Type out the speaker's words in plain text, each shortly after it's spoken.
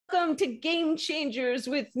Welcome to Game Changers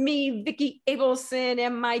with me, Vicki Abelson,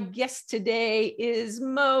 and my guest today is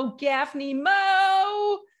Mo Gaffney.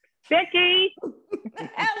 Mo! Vicki!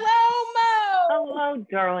 Hello, Mo! Hello,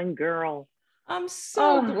 darling girl. I'm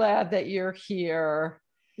so glad that you're here.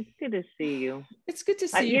 It's good to see you. It's good to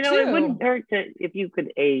see you, you know, too. It wouldn't hurt if you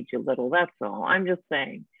could age a little, that's all. I'm just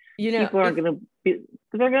saying. You know, people aren't going to be,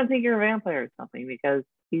 they're going to think you're a vampire or something because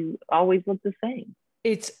you always look the same.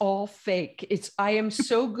 It's all fake. I am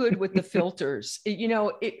so good with the filters. You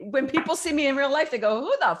know, when people see me in real life, they go,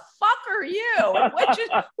 "Who the fuck are you?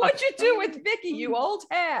 What'd you do with Vicki, you old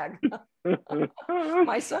hag?"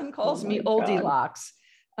 My son calls me Oldie Locks.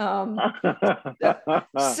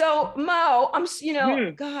 So Mo,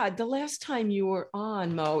 God, the last time you were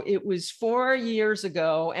on, Mo, it was 4 years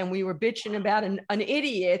ago, and we were bitching about an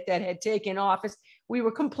idiot that had taken office. We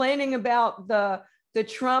were complaining about the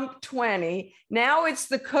Trump 20. Now it's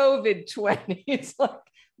the COVID 20. It's like,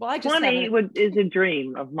 well, I just 20 is a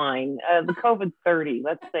dream of mine. The COVID 30,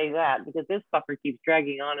 let's say that, because this fucker keeps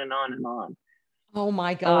dragging on and on and on. Oh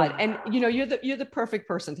my God. And you know, you're the perfect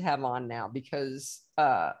person to have on now because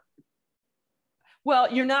well,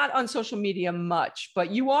 you're not on social media much, but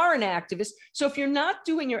you are an activist. So if you're not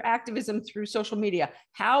doing your activism through social media,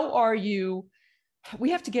 how are you?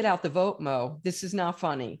 We have to get out the vote, Mo. This is not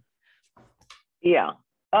funny. Yeah.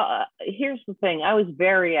 Here's the thing. I was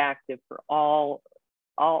very active for all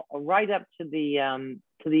right up to the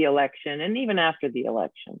election and even after the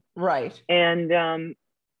election. Right. And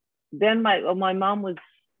then my mom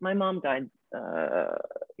died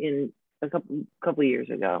in a couple of years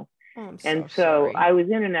ago. Oh, so sorry. I was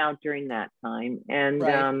in and out during that time. And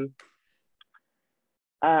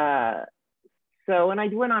right. So and I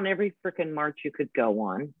went on every freaking march you could go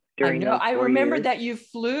on during those 4 I remember years. that you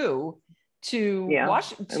flew to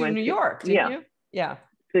Washington, to New York, didn't you? Yeah.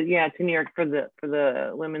 To New York for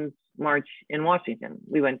the women's march in Washington.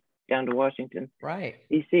 We went down to Washington, right,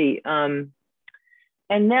 DC. And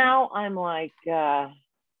now I'm like, I'm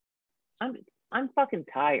fucking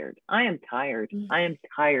tired. I am tired. I am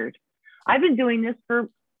tired. I've been doing this for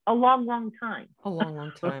a long, long time. A long,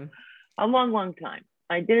 long time. A long, long time.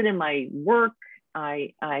 I did it in my work.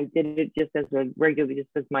 I did it just as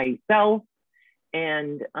as myself,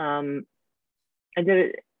 and I did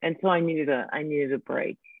it, and so I needed a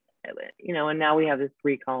break, you know. And now we have this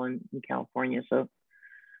recall in California, so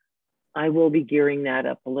I will be gearing that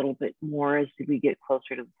up a little bit more as we get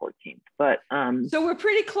closer to the 14th. But so we're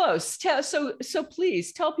pretty close. So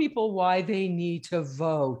please tell people why they need to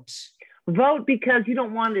vote. Vote because you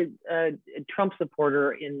don't want a Trump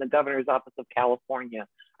supporter in the governor's office of California.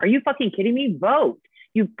 Are you fucking kidding me? Vote.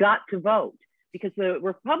 You've got to vote because the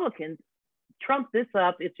Republicans trump this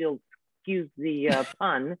up, if you'll excuse the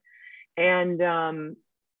pun, and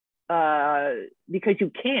because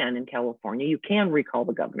you can in California, you can recall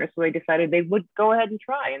the governor. So they decided they would go ahead and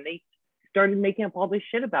try, and they started making up all this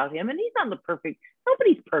shit about him. And he's not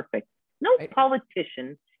nobody's perfect. No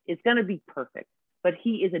politician is going to be perfect, but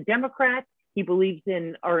he is a Democrat. He believes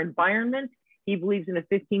in our environment. He believes in a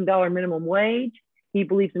 $15 minimum wage. He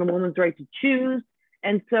believes in a woman's right to choose.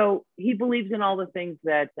 And so he believes in all the things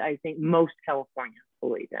that I think most Californians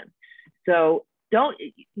believe in. So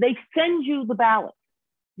they send you the ballot.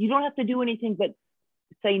 You don't have to do anything but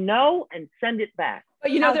say no and send it back.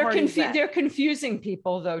 But you know, they're confusing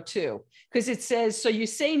people though too, because it says, so you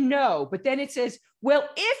say no, but then it says, well,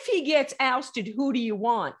 if he gets ousted, who do you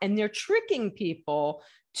want? And they're tricking people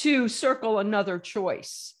to circle another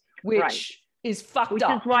choice, which is fucked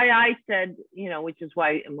up. Which is why I said, which is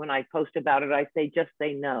why when I post about it, I say, just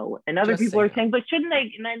say no. And other people are saying, but shouldn't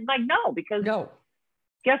they? And I'm like, no, because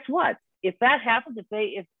guess what? If that happens,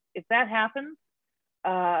 if that happens,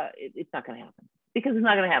 it's not going to happen, because it's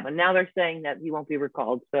not going to happen. Now they're saying that he won't be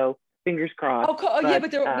recalled. So fingers crossed. But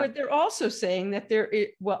they're also saying that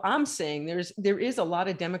I'm saying there is a lot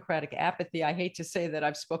of Democratic apathy. I hate to say that.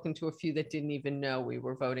 I've spoken to a few that didn't even know we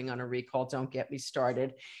were voting on a recall. Don't get me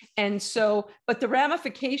started. And so, but the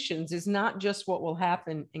ramifications is not just what will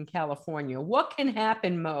happen in California. What can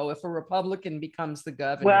happen, Mo, if a Republican becomes the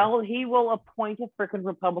governor? Well, he will appoint a freaking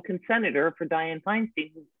Republican senator for Dianne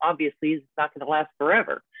Feinstein, who obviously is not going to last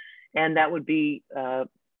forever. And that would be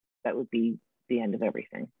the end of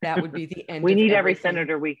everything. That would be the end. We need every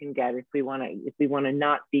senator we can get if we want to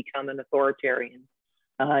not become an authoritarian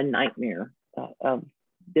nightmare of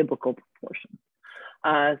biblical proportions.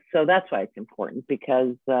 So that's why it's important,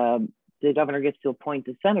 because the governor gets to appoint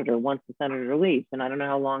the senator once the senator leaves, and I don't know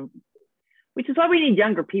how long. Which is why we need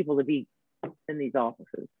younger people to be in these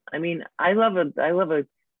offices. I mean, I love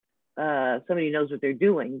somebody who knows what they're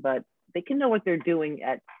doing, but they can know what they're doing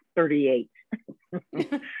at 38.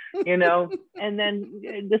 you know, and then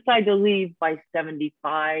decide to leave by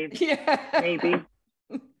 75, maybe.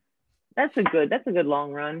 That's a good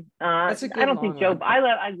long run. That's a good I don't think run.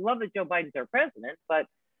 I love that Joe Biden's our president, but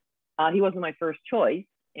he wasn't my first choice.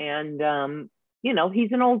 And, you know,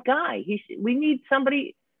 he's an old guy. We need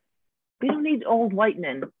somebody. We don't need old white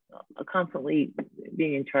men constantly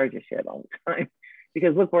being in charge of shit all the time,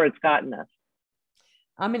 because look where it's gotten us.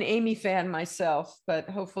 I'm an Amy fan myself, but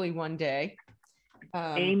hopefully one day.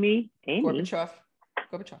 Amy Gorbachev.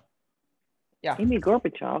 Yeah. Amy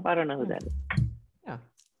Gorbachev. I don't know who that is. Yeah.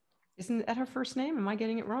 Isn't that her first name? Am I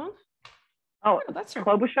getting it wrong? Oh, that's her.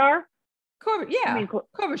 Klobuchar? Yeah.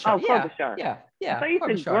 Klobuchar. Oh, Klobuchar. Yeah. I thought you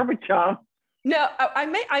said Gorbachev. No,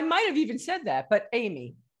 I might have even said that, but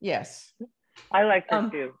Amy, yes. I like her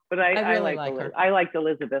too, but I really like her. I liked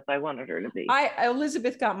Elizabeth. I wanted her to be.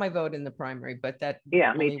 Elizabeth got my vote in the primary, but that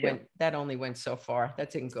only went so far.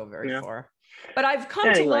 That didn't go very far. But I've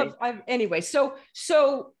come to love.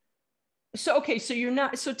 So okay. So you're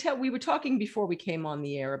not. So we were talking before we came on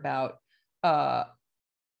the air about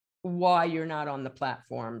why you're not on the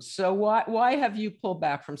platforms. So why have you pulled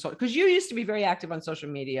back from social? Because you used to be very active on social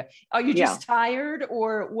media. Are you just tired,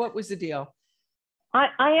 or what was the deal? I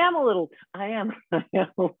am a little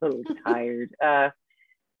tired.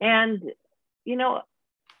 And you know,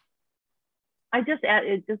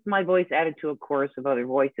 my voice added to a chorus of other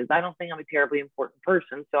voices. I don't think I'm a terribly important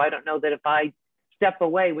person. So I don't know that if I step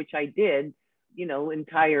away, which I did, you know,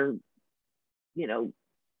 entire, you know,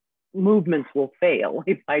 movements will fail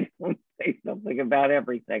if I don't say something about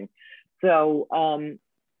everything. So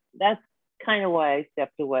that's kind of why I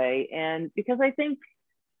stepped away. And because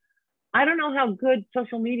I don't know how good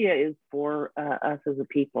social media is for us as a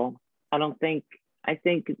people. I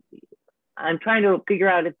think I'm trying to figure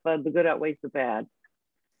out if the good outweighs the bad.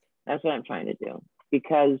 That's what I'm trying to do.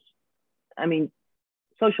 Because, I mean,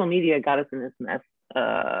 social media got us in this mess.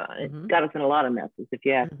 It got us in a lot of messes, if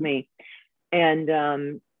you ask me. And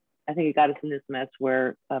I think it got us in this mess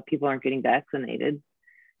where people aren't getting vaccinated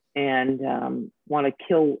and want to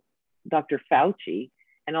kill Dr. Fauci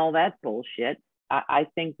and all that bullshit. I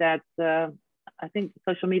think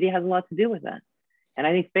social media has a lot to do with that. And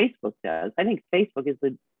I think Facebook does. I think Facebook is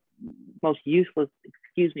the most useless,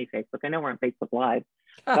 excuse me, Facebook. I know we're on Facebook Live,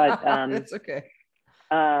 but it's okay.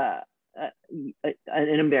 An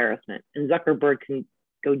embarrassment. And Zuckerberg can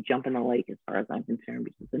go jump in the lake as far as I'm concerned,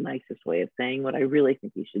 which is the nicest way of saying what I really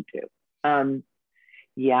think he should do.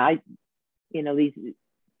 These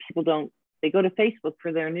people they go to Facebook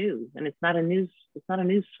for their news, and it's not a news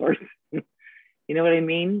source. You know what I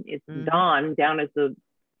mean? It's Don down at the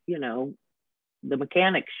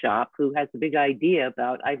mechanic shop who has a big idea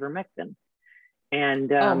about ivermectin.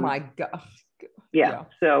 And oh my God. Yeah.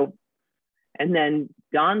 So, and then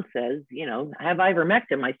Don says, I have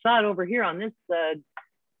ivermectin. I saw it over here on this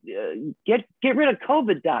get rid of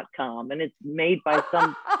COVID.com, and it's made by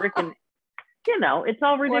some freaking, it's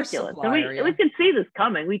all ridiculous. Supplier, and we could see this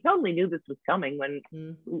coming. We totally knew this was coming when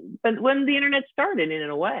the internet started. In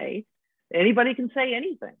a way, anybody can say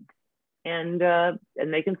anything, and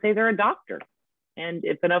they can say they're a doctor. And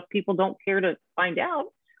if enough people don't care to find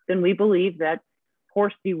out, then we believe that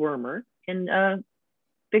horse dewormer can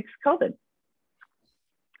fix COVID.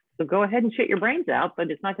 So go ahead and shit your brains out,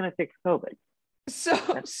 but it's not going to fix COVID. So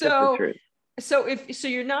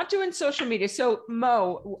you're not doing social media. So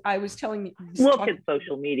Mo, I was telling you, look at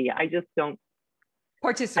social media. I just don't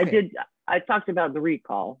participate. I talked about the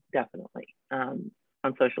recall definitely on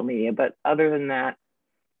social media, but other than that,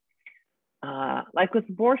 like with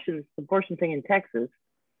abortion thing in Texas,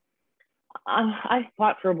 I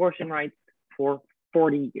fought for abortion rights for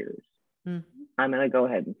 40 years. I'm going to go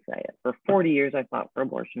ahead and say it. For 40 years, I fought for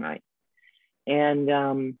abortion rights. And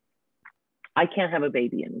I can't have a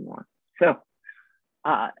baby anymore. So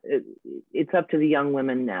it's up to the young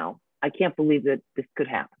women now. I can't believe that this could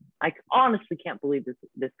happen. I honestly can't believe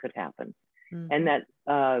this could happen. And that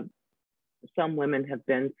some women have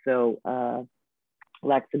been so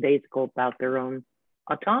lackadaisical about their own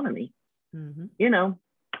autonomy.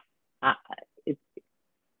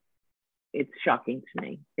 It's shocking to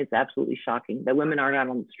me. It's absolutely shocking that women are not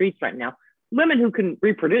on the streets right now. Women who can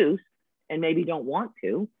reproduce and maybe don't want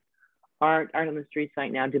to aren't on the streets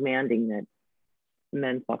right now demanding that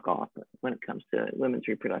men fuck off when it comes to women's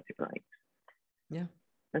reproductive rights. Yeah,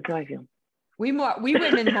 that's how I feel. We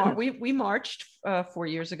marched 4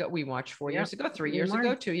 years ago. We marched 4 years ago, 3 years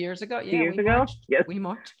ago, 2 years ago. Yeah, 2 years ago. Yes, we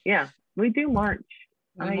marched. Yeah, we do march.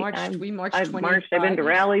 We marched. I've marched. I've been to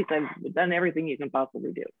rallies. I've done everything you can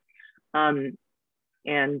possibly do. And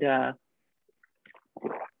it's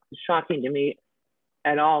shocking to me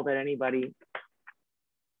at all that anybody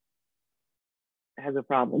has a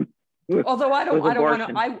problem. Although I don't want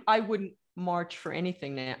abortion. to, I wouldn't march for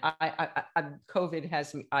anything now. COVID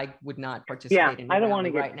has me, I would not participate in it. I don't want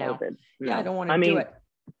to right get COVID. No. Yeah, I don't want to do it.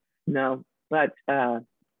 No, but if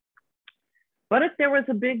there was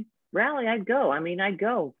a big rally, I'd go. I'd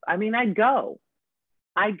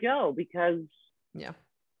go because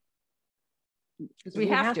we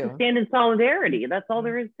have to stand in solidarity. That's all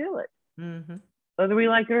there is to it. Mm-hmm. Whether we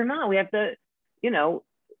like it or not, we have to,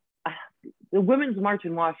 the Women's March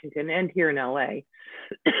in Washington and here in LA,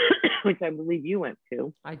 which I believe you went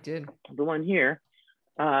to. I did. The one here.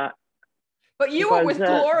 But you were with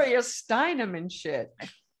Gloria Steinem and shit.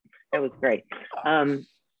 It was great.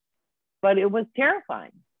 But it was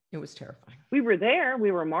terrifying. It was terrifying. We were there,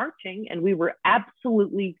 we were marching, and we were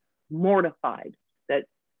absolutely mortified that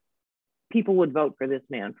people would vote for this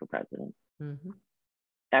man for president. Mm-hmm.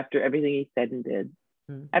 After everything he said and did,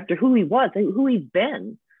 mm-hmm. after who he was, who he's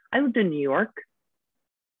been. I lived in New York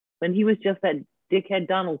when he was just that dickhead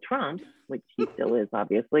Donald Trump, which he still is,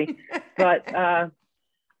 obviously. But, and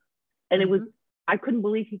it was, I couldn't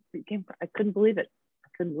believe he became, I couldn't believe it. I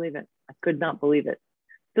could not believe it.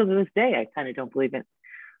 Still to this day, I kind of don't believe it.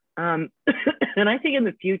 And I think in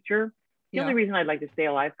the future, the only reason I'd like to stay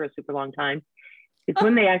alive for a super long time is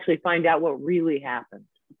when they actually find out what really happened.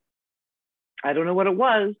 I don't know what it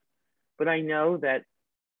was, but I know that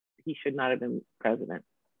he should not have been president,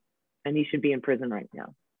 and he should be in prison right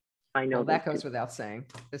now. I know that goes without saying.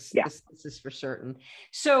 This is for certain.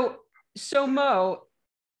 So Mo,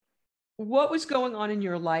 what was going on in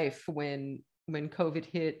your life when COVID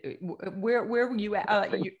hit? Where were you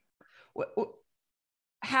at?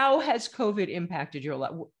 How has COVID impacted your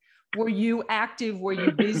life? Were you active? Were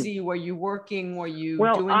you busy? Were you working? Were you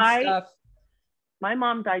doing stuff? My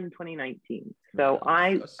mom died in 2019. So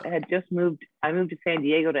I had just moved. I moved to San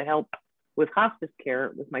Diego to help with hospice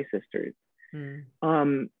care with my sisters.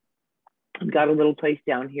 Got a little place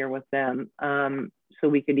down here with them, so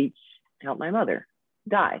we could each help my mother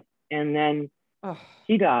die. And then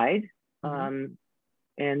she died. And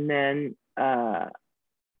then I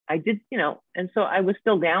did, and so I was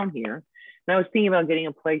still down here. And I was thinking about getting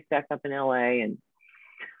a place back up in LA, and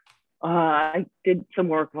I did some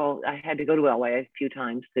work. Well, I had to go to LA a few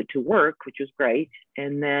times to work, which was great.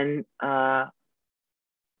 And then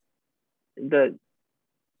the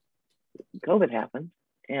COVID happened,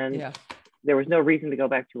 and there was no reason to go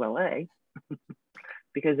back to LA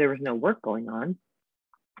because there was no work going on.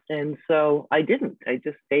 And so I didn't. I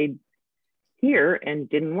just stayed here and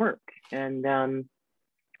didn't work. And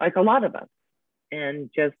like a lot of us, and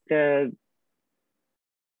just didn't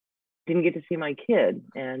get to see my kid,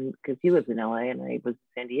 and because he lives in LA and I was in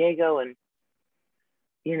San Diego, and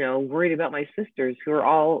worried about my sisters, who are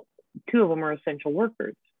all, two of them are essential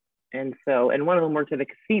workers, and one of them worked at a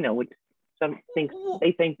casino, which they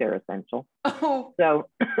think they're essential. So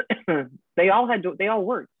they all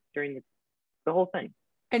worked during the whole thing.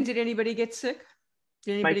 And did anybody get sick?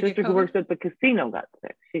 My sister who works at the casino got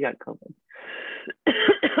sick. She got COVID.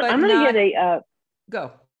 I'm gonna get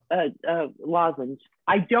a lozenge.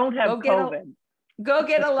 I don't have COVID. Go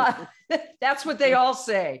get a lot. That's what they all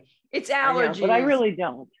say. It's allergies. But I really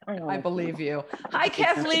don't. I believe you. Hi,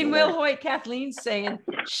 Kathleen Wilhoit. Kathleen's saying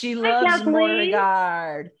she loves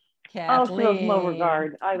Beauregard. Kathleen. Oh, she loves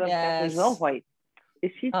Beauregard. I love Kathleen Wilhoit. Is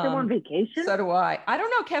she still on vacation? So do I. I don't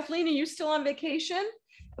know. Kathleen, are you still on vacation?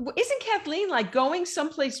 Isn't Kathleen like going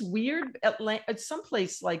someplace weird,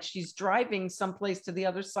 someplace like she's driving someplace to the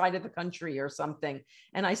other side of the country or something?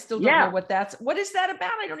 And I still don't know what is that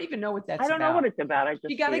about? I don't even know what that's about. I don't know what it's about.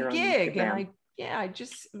 She got a gig, and I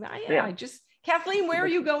just Kathleen, where are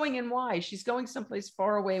you going and why? She's going someplace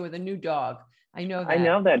far away with a new dog. I know that. I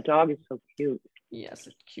know that dog is so cute. Yes,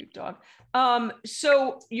 a cute dog.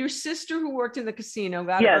 So your sister who worked in the casino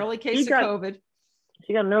got an early case of COVID.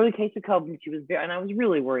 She got an early case of COVID. She was and I was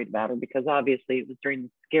really worried about her because obviously it was during the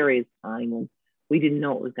scariest time when we didn't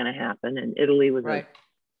know what was going to happen, and Italy was a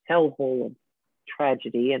hellhole of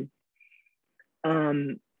tragedy. And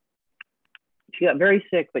she got very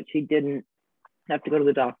sick, but she didn't have to go to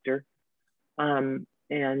the doctor. But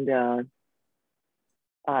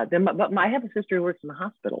I have a sister who works in the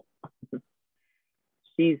hospital.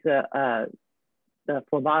 She's the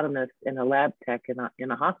phlebotomist and a lab tech in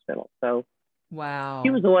a hospital. So. Wow.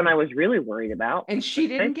 She was the one I was really worried about. And she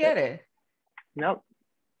didn't get it. Nope.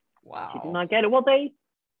 Wow. She did not get it. Well, they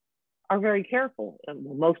are very careful.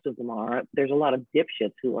 Most of them are. There's a lot of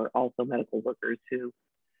dipshits who are also medical workers who,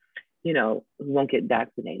 who won't get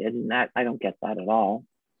vaccinated. And that, I don't get that at all.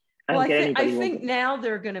 I think now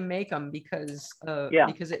they're going to make them because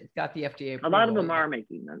it got the FDA approval. A lot of them are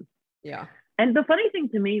making them. Yeah. And the funny thing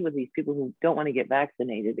to me with these people who don't want to get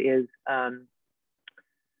vaccinated is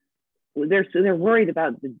they're worried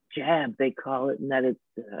about the jab, they call it, and that it's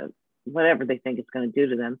whatever they think it's going to do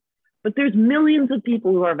to them. But there's millions of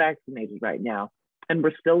people who are vaccinated right now, and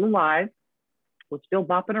we're still alive. We're still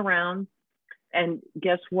bopping around. And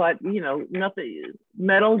guess what? You know, nothing,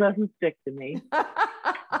 metal doesn't stick to me.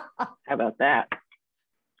 How about that?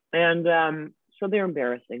 And so they're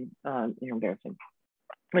embarrassing. They're embarrassing.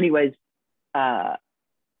 Anyways,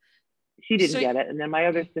 she didn't get it. And then my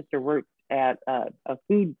other sister worked at a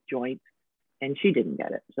food joint and she didn't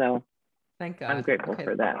get it. So thank God. I'm grateful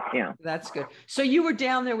for that. Yeah. That's good. So you were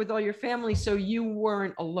down there with all your family. So you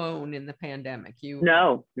weren't alone in the pandemic.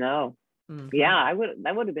 No. Mm-hmm. Yeah, I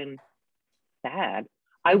would have been sad.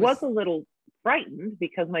 I was a little frightened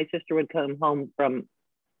because my sister would come home from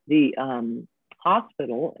the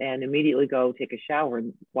hospital and immediately go take a shower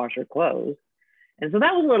and wash her clothes. And so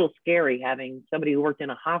that was a little scary, having somebody who worked in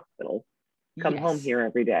a hospital come home here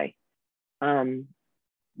every day.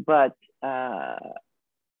 But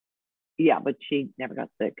she never got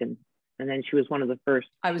sick. And then she was one of the first.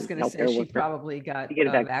 I was going to say she probably got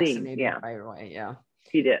vaccinated right away. Yeah,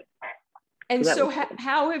 she did. And so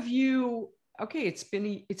how have you, okay, it's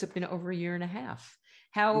been over a year and a half.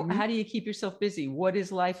 How do you keep yourself busy? What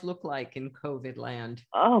does life look like in COVID land?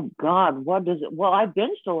 Oh God, what does it? Well, I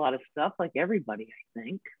binged a lot of stuff like everybody, I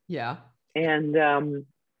think. Yeah. And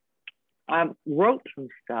I wrote some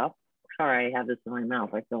stuff. Sorry, I have this in my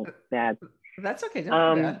mouth. I feel bad. That's okay.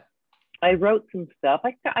 Don't do that. I wrote some stuff.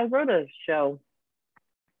 I wrote a show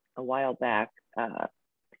a while back, a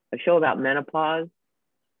show about menopause,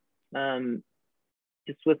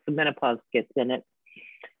 just with the menopause skits in it.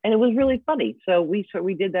 And it was really funny. So we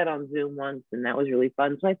did that on Zoom once, and that was really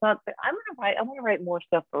fun. So I thought, I want to write more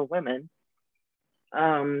stuff for women,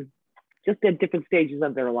 just at different stages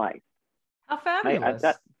of their life. How fabulous!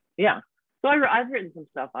 So I've written some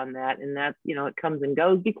stuff on that, and that, you know, it comes and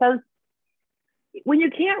goes, because when you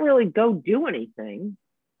can't really go do anything,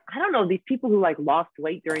 I don't know, these people who like lost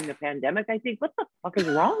weight during the pandemic, I think, what the fuck is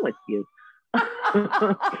wrong with you?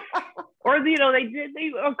 Or, you know,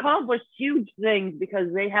 they accomplished huge things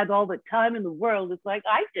because they had all the time in the world. It's like,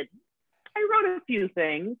 I didn't. I wrote a few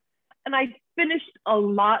things, and I finished a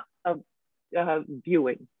lot of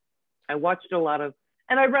viewing. I watched a lot of,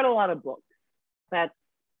 and I read a lot of books.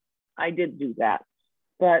 I did do that,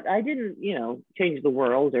 but I didn't, you know, change the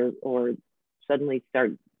world or suddenly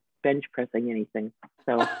start bench pressing anything.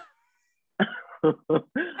 So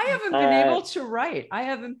I haven't been able to write. I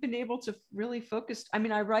haven't been able to really focus. I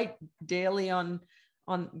mean, I write daily on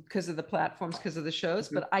because of the platforms, because of the shows,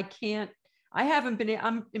 but I haven't been.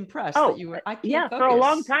 I'm impressed that you were. I can't focus. For a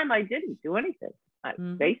long time I didn't do anything.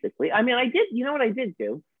 Basically, I mean, I did. You know what I did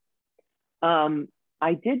do?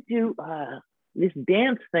 I did do this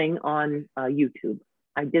dance thing on YouTube.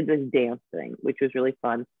 I did this dance thing, which was really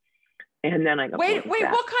fun. And then I got wait, what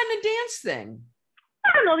kind of dance thing?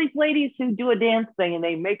 I don't know, these ladies who do a dance thing and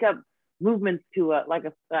they make up movements to what's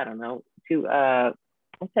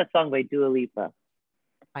that song by Dua Lipa?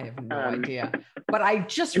 I have no idea. But I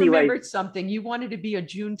just remembered something. You wanted to be a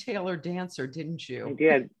June Taylor dancer, didn't you? I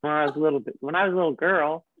did. When I was a little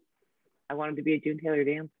girl, I wanted to be a June Taylor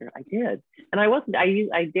dancer. I did. And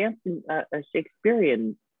I danced in a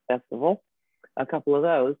Shakespearean festival, a couple of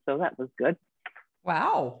those. So that was good.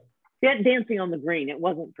 Wow. Dancing on the green. It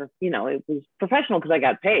wasn't, it was professional because I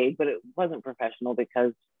got paid, but it wasn't professional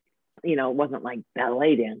because, it wasn't like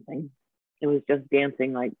ballet dancing. It was just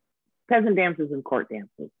dancing like peasant dances and court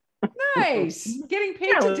dances. Nice. Getting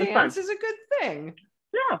paid to dance is a good thing.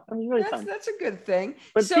 Yeah, it was really fun. That's a good thing.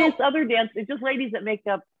 But this other dance, it's just ladies that make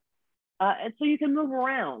up, and so you can move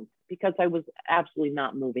around, because I was absolutely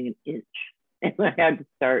not moving an inch. And I had to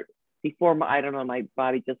start before my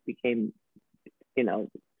body just became,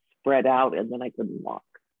 spread out, and then I couldn't walk.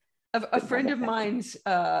 A friend of mine's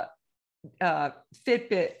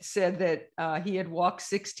Fitbit said that he had walked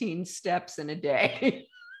 16 steps in a day.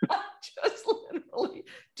 Just literally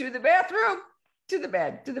to the bathroom, to the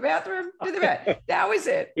bed, to the bathroom, to the bed. That was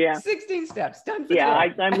it. Yeah. 16 steps done for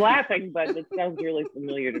I'm laughing, but it sounds really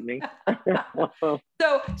familiar to me.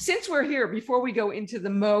 So since we're here, before we go into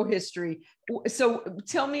the Mo history, so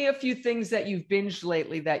tell me a few things that you've binged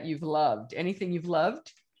lately that you've loved. Anything you've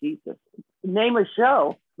loved? Jesus. Name a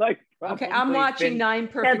show. Okay, I'm watching 9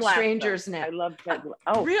 Perfect Strangers now. I love Ted Lasso.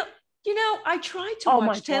 Oh, real? I tried to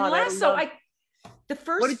watch Ted Lasso. The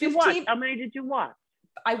first what did 15. You watch? How many did you watch?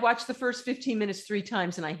 I watched the first 15 minutes 3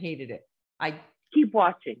 times and I hated it. I keep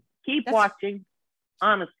watching. Keep watching.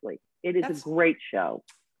 Honestly, it is a great show.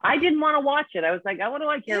 I didn't want to watch it. I was like, what do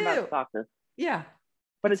I care about soccer? Yeah.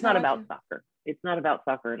 but it's not about soccer. It's not about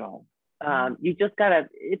soccer at all. You just gotta,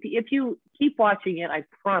 if you keep watching it, I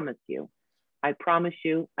promise you,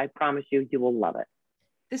 you will love it.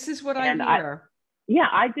 This is what I hear.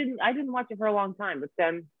 I didn't watch it for a long time, but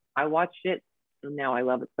then I watched it, and now I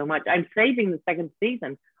love it so much. I'm saving the second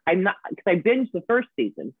season. I'm not, because I binged the first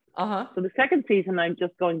season. So the second season, I'm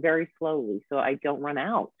just going very slowly, so I don't run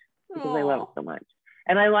out because I love it so much.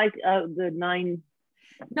 And I like the Nine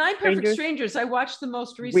Perfect Strangers. I watched the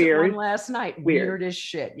most recent one last night. Weird as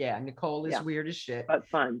shit. Yeah, Nicole is weird as shit. But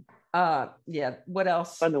fun. Yeah. What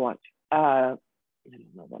else? Fun to watch. I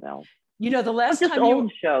don't know what else. You know, the last just time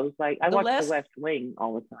old shows, like I watch The West Wing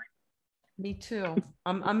all the time. Me too.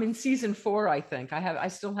 I'm in season 4, I think. I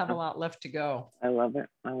still have a lot left to go. I love it.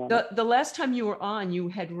 The last time you were on,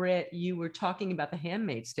 you were talking about The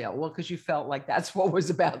Handmaid's Tale. Well, because you felt like that's what was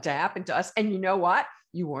about to happen to us. And you know what?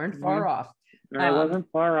 You weren't far off. I wasn't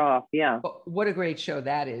far off. Yeah. But what a great show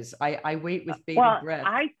that is. I wait with bated breath.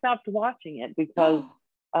 I stopped watching it because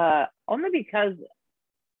only because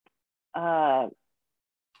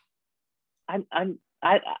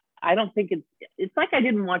I don't think it's like I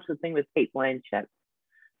didn't watch the thing with Kate Blanchett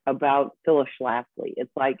about Phyllis Schlafly.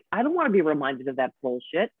 It's like, I don't want to be reminded of that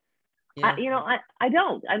bullshit. Yeah. I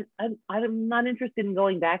don't. I'm not interested in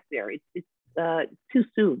going back there. It's too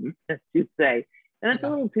soon, as you say. And it's a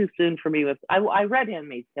little too soon for me. I read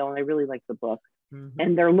Handmaid's Tale and I really like the book.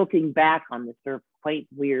 And they're looking back on this sort of quite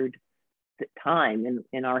weird time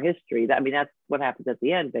in our history. That's what happens at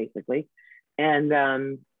the end, basically.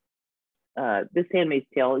 And this Handmaid's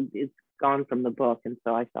Tale is gone from the book, and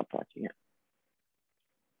so I stopped watching it.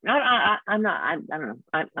 I don't know.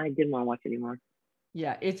 I didn't want to watch it anymore.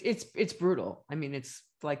 Yeah, it's brutal. It's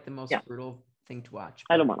like the most brutal thing to watch.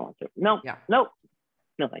 I don't want to watch it. No. Yeah. No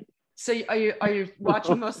thank you. So are you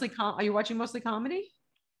watching mostly comedy?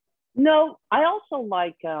 No, I also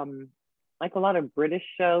like a lot of British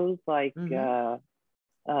shows, like Vera.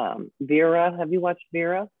 Have you watched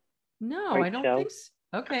Vera? No, I don't think so.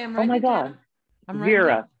 Okay, I'm writing. Oh my God,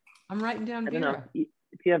 Vera. I'm writing down Vera. I don't know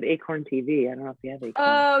if you have Acorn TV. I don't know if you have Acorn.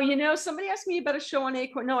 Oh, somebody asked me about a show on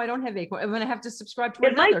Acorn. No, I don't have Acorn. I'm going to have to subscribe to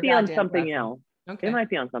it. It might be on something else. Okay. It might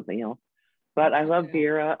be on something else. But I love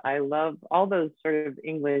Vera. I love all those sort of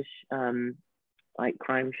English, like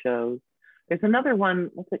crime shows. There's another one.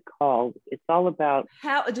 What's it called? It's all about.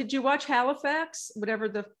 Did you watch Halifax? Whatever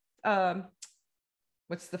the.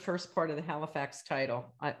 What's the first part of the Halifax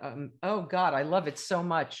title? Oh God, I love it so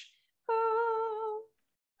much.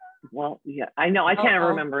 Well, yeah, I know. I can't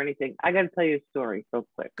remember anything. I got to tell you a story real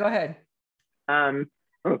quick. Go ahead.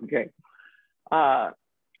 Okay. I'm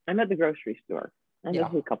at the grocery store. And this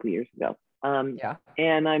was a couple of years ago.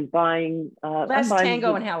 And I'm buying. Last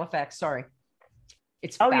Tango in Halifax. Sorry.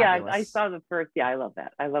 It's fabulous. I saw the first. Yeah, I love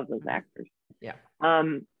that. I love those actors. Yeah.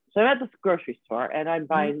 So I'm at this grocery store and I'm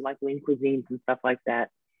buying like lean cuisines and stuff like that.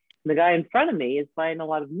 And the guy in front of me is buying a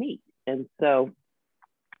lot of meat. And so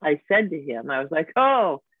I said to him, I was like,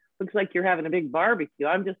 oh, looks like you're having a big barbecue.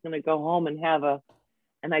 I'm just going to go home and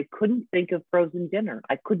and I couldn't think of frozen dinner.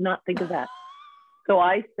 I could not think of that. So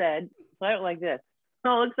I said, like this,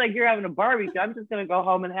 oh, looks like you're having a barbecue. I'm just going to go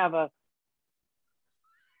home and have a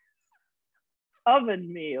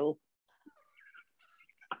oven meal.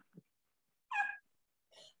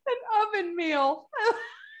 An oven meal.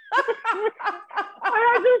 I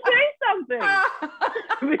had to say something.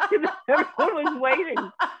 Everyone was waiting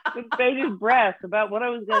with bated breath about what I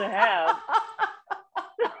was going to have.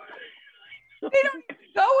 They don't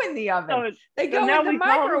go in the oven. They go in the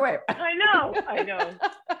microwave. I know.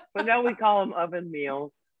 But now we call them oven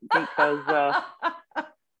meals because I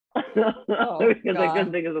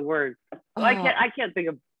couldn't think of the word. Well, I can't think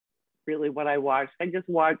of really what I watched. I just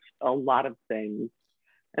watched a lot of things.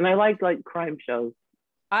 And I like crime shows.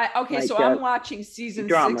 So I'm watching season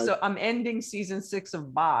dramas. 6. So I'm ending season 6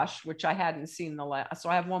 of Bosch, which I hadn't seen the last. So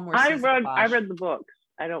I have one more season. I read the books.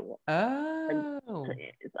 I don't. Oh.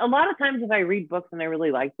 A lot of times, if I read books and I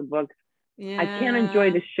really like the books, I can't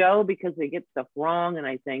enjoy the show because they get stuff wrong. And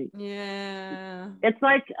I think, it's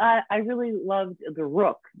like I really loved The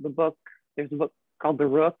Rook. The book. There's a book called The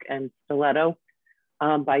Rook and Stiletto,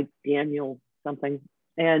 by Daniel something.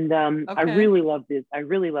 And I really love this. I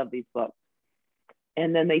really love these books.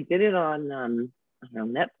 And then they did it on I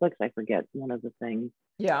don't know, Netflix. I forget one of the things.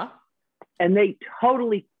 Yeah. And they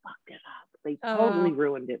totally fucked it up. They totally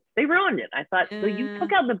ruined it. They ruined it. I thought, so you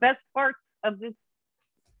took out the best parts of this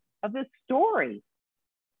story.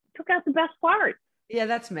 You took out the best part. Yeah,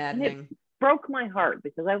 that's maddening. It broke my heart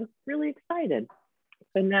because I was really excited.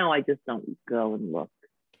 So now I just don't go and look.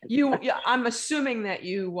 I'm assuming that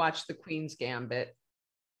you watched The Queen's Gambit.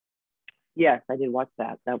 Yes, I did watch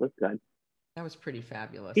that. That was good. That was pretty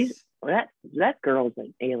fabulous. That girl's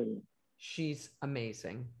an alien. She's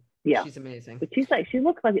amazing. Yeah, she's amazing. But she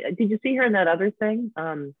looks like. Did you see her in that other thing?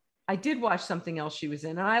 I did watch something else she was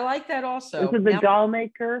in, and I like that also. Was it the doll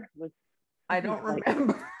maker? I don't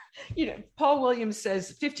remember. Paul Williams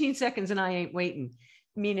says 15 seconds and I ain't waiting,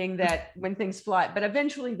 meaning that when things fly, but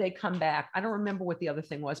eventually they come back. I don't remember what the other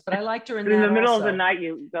thing was, but I liked her in that. In the middle of the night,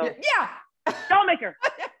 you go, yeah, doll maker.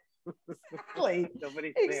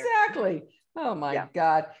 Exactly. Oh my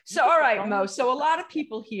God. So, all right, Mo. So a lot of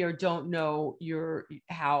people here don't know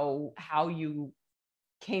how you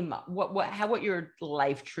came up, what your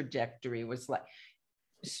life trajectory was like.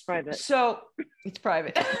 It's private. So it's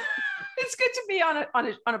private. It's good to be on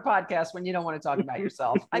a podcast when you don't want to talk about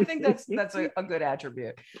yourself. I think that's a good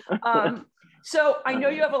attribute. So I know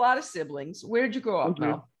you have a lot of siblings. Where did you grow up,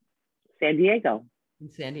 Mo? San Diego.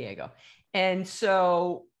 In San Diego. And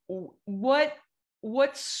so what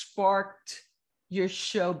sparked your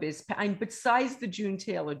showbiz, besides the June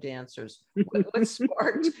Taylor dancers, what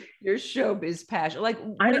sparked your showbiz passion? Like,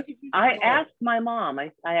 I asked my mom,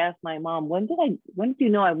 when did you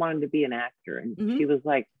know I wanted to be an actor? And she was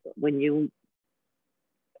like,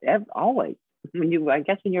 always, I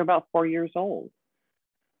guess when you're about 4 years old.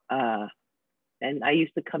 And I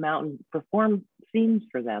used to come out and perform scenes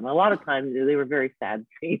for them. A lot of times they were very sad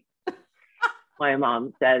scenes, my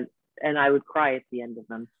mom said, and I would cry at the end of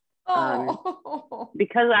them.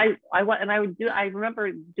 Because I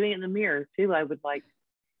remember doing it in the mirror too. I would like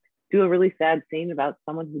do a really sad scene about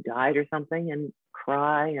someone who died or something and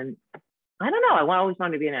cry. And I don't know. I always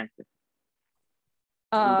wanted to be an actor.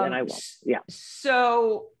 And I was, yeah.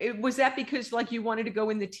 So was that because like you wanted to go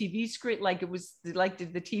in the TV script? Like it was like,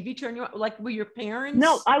 did the TV turn you on? Like were your parents?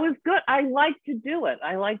 No, I was good. I liked to do it.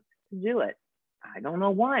 I don't know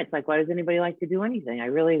why. It's like, why does anybody like to do anything? I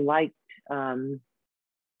really liked, and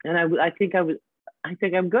I think I'm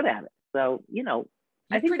good at it. So, you're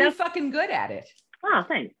pretty fucking good at it. Oh,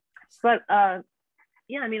 thanks. But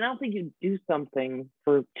yeah, I mean, I don't think you do something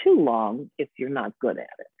for too long if you're not good at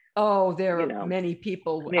it. Oh, there are many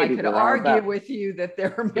people. I could argue with you that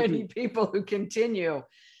there are many people who continue.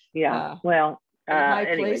 Yeah. Well,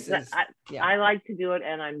 anyways, yeah. I like to do it,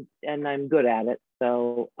 and I'm good at it.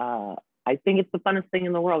 So I think it's the funnest thing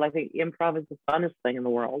in the world. I think improv is the funnest thing in the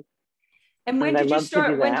world. And when did you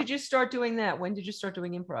start? When did you start doing that? When did you start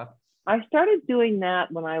doing improv? I started doing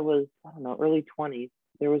that when I was, early 20s.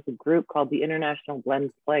 There was a group called the International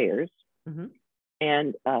Blend Players.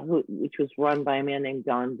 And which was run by a man named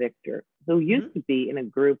Don Victor, who used to be in a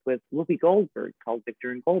group with Whoopi Goldberg called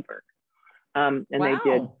Victor and Goldberg. And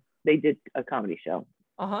they did a comedy show.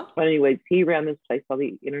 But anyways, he ran this place called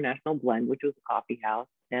the International Blend, which was a coffee house,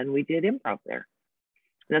 and we did improv there.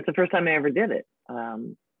 And that's the first time I ever did it.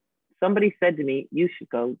 Somebody said to me, "You should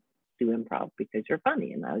go do improv because you're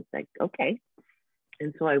funny." And I was like, okay.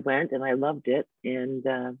 And so I went and I loved it. And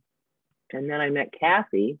then I met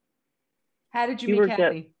Kathy. How did you meet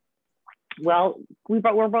Kathy? Well,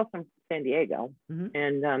 we're both from San Diego,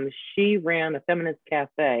 and she ran a feminist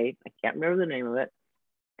cafe. I can't remember the name of it.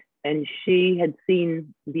 And she had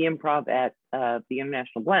seen the improv at the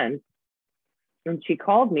International Blend. And she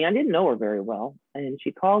called me. I didn't know her very well. And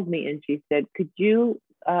she called me and she said, "Could you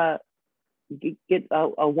get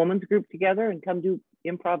a woman's group together and come do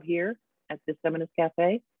improv here at this feminist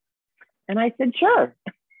cafe?" And I said, "Sure,"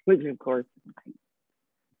 which of course, I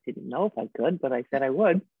didn't know if I could, but I said I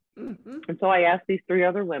would. And so I asked these 3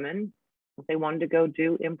 other women if they wanted to go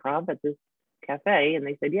do improv at this cafe, and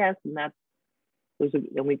they said yes. And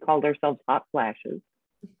and we called ourselves Hot Flashes.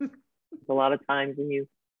 A lot of times when you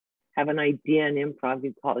have an idea in improv,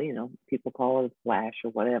 you call, people call it a flash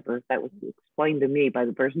or whatever. That was explained to me by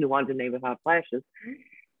the person who wanted to name it Hot Flashes.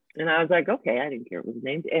 And I was like, okay, I didn't care what it was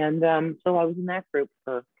named. And so I was in that group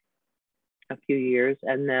for a few years,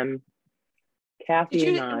 and then Kathy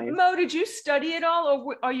and I. Mo, did you study it all,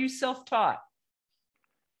 or are you self-taught?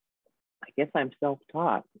 I guess I'm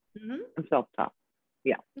self-taught. I'm self-taught.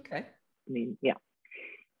 Yeah. Okay. I mean, yeah.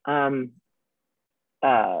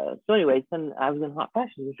 So anyways, then I was in Hot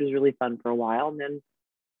Fashion, which was really fun for a while. And then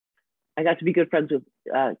I got to be good friends with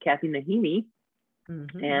Kathy Nahimi.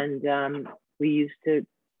 And we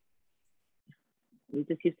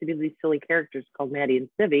just used to do these silly characters called Maddie and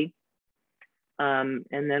Civvy. And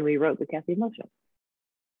then we wrote the Kathy Mo Show.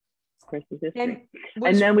 Christmas history.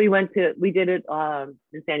 And then we did it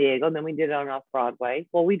in San Diego, and then we did it on Off-Broadway.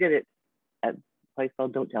 Well, we did it at a place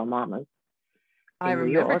called Don't Tell Mamas. I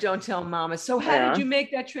remember Don't Tell Mama. So how did you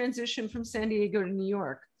make that transition from San Diego to New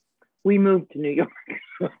York? We moved to New York.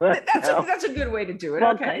 That's a good way to do it.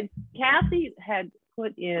 Well, okay. Kathy had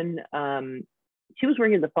put in, she was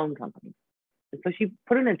working at the phone company. And so she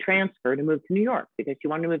put in a transfer to move to New York because she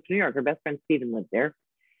wanted to move to New York. Her best friend Steven lived there.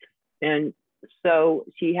 And so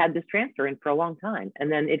she had this transfer in for a long time.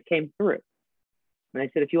 And then it came through. And I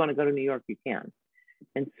said, if you want to go to New York, you can.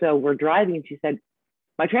 And so we're driving and she said,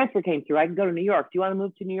 my transfer came through. I can go to New York. Do you want to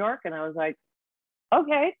move to New York? And I was like,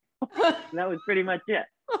 okay. And that was pretty much it.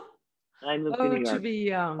 I moved to New York. To be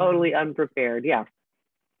young. Totally unprepared. Yeah.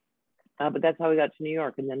 But that's how we got to New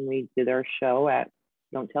York. And then we did our show at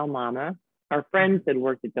Don't Tell Mama. Our friends had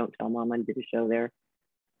worked at Don't Tell Mama and did a show there.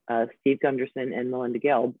 Steve Gunderson and Melinda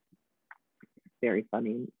Gelb. Very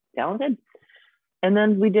funny and talented. And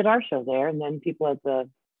then we did our show there. And then people at the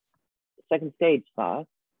second stage saw us,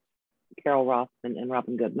 Carol Rothman and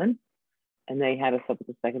Robin Goodman. And they had us up at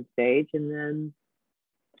the second stage. And then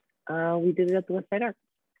we did it at the West Side Arts.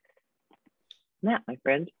 That, my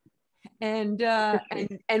friend. And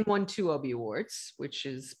won 2 Obie Awards, which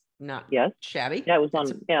is not shabby. Yeah, it was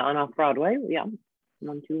on Off-Broadway. Yeah,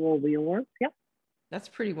 won 2 Obie Awards. Yeah, that's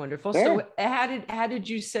pretty wonderful. Yeah. So how did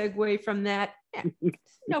you segue from that?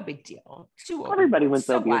 No big deal. 2 Obie Everybody Awards.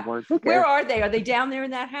 wins Obie Awards. Where are they? Are they down there in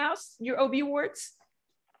that house? Your Obie Awards?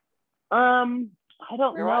 I don't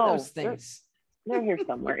know. Where are those things? They're here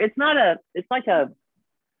somewhere. It's not a. It's like a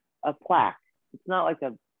plaque. It's not like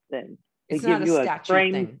a thing. They It's give not you a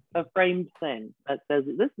statue thing. a framed thing that says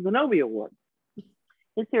this is an Obie Award.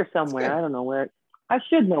 It's here somewhere. I don't know where. I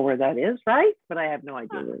should know where that is, right? But I have no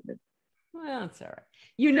idea where it is. Well, it's all right.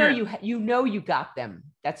 You got them.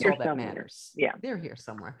 That's all that somewhere. matters. Yeah, they're here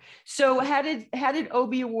somewhere. So how did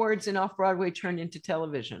Obie Awards and Off-Broadway turn into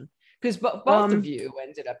television? Because both of you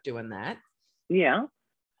ended up doing that. Yeah.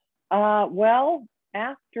 Well,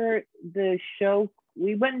 after the show,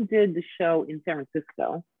 we went and did the show in San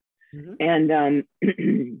Francisco. Mm-hmm.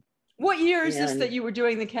 And what year is this that you were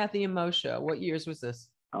doing the Kathy and Mo show? What years was this?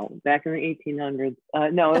 Oh, back in the 1800s.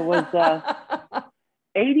 No, it was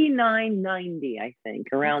 89, 90, I think,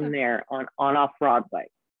 around there on Off-Broadway.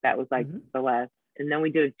 That was like the last. And then we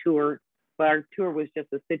did a tour, but our tour was just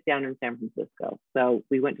a sit down in San Francisco. So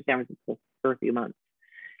we went to San Francisco for a few months.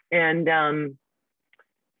 And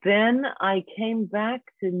then I came back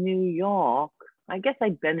to New York. I guess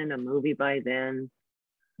I'd been in a movie by then.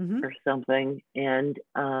 Or something, and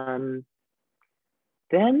then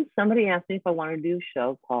somebody asked me if I wanted to do a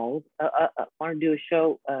show called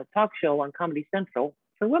talk show on Comedy Central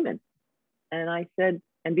for women, and I said,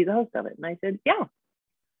 and be the host of it, and I said, yeah.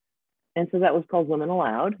 And so that was called Women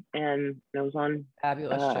Aloud, and it was on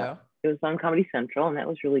fabulous show. It was on Comedy Central, and that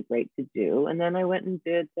was really great to do. And then I went and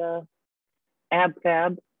did Ab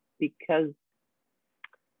Fab because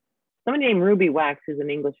somebody named Ruby Wax is an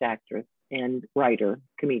English actress and writer,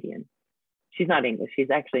 comedian. She's not English. She's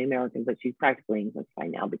actually American, but she's practically English by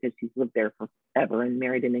now because she's lived there forever and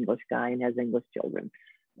married an English guy and has English children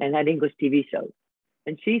and had English TV shows.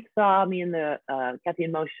 And she saw me in the Kathy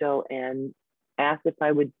and Mo show and asked if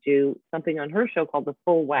I would do something on her show called The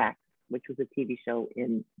Full Wax, which was a TV show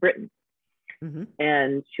in Britain.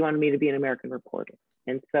 And she wanted me to be an American reporter.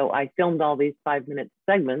 And so I filmed all these 5-minute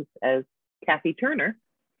segments as Kathy Turner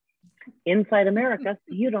inside America,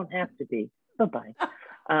 so you don't have to be. Bye-bye.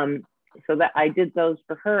 So that I did those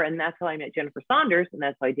for her, and that's how I met Jennifer Saunders, and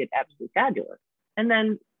that's how I did Absolutely Fabulous. And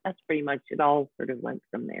then that's pretty much it. All sort of went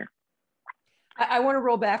from there. I want to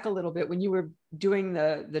roll back a little bit when you were doing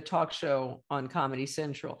the talk show on Comedy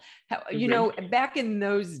Central. You know, back in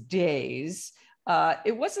those days,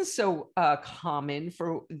 it wasn't so common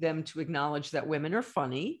for them to acknowledge that women are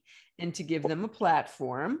funny and to give them a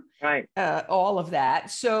platform, right? All of that.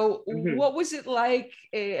 So what was it like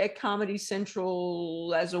at Comedy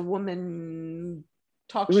Central as a woman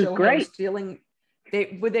talk show host dealing?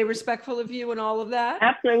 Were they respectful of you and all of that?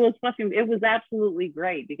 Absolutely. It was absolutely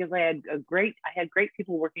great because I had great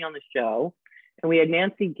people working on the show. And we had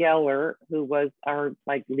Nancy Geller, who was our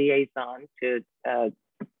like liaison to not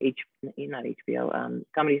HBO,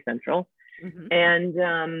 Comedy Central.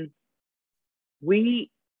 And we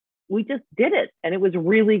just did it, and it was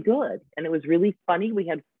really good, and it was really funny. We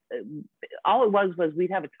had all it was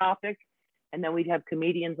we'd have a topic, and then we'd have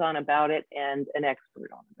comedians on about it and an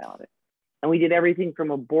expert on about it, and we did everything from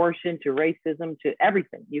abortion to racism to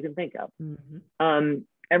everything you can think of.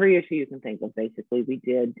 Every issue you can think of, basically, we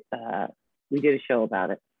did a show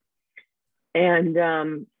about it, and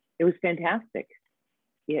it was fantastic.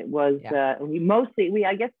 It was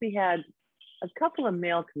I guess we had a couple of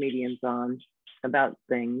male comedians on about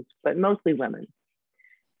things, but mostly women.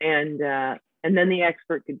 And then the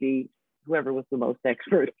expert could be whoever was the most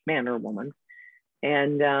expert, man or woman.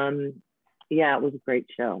 And it was a great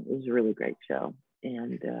show. It was a really great show.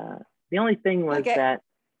 And The only thing was that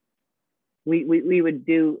we would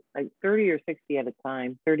do like 30 or 60 at a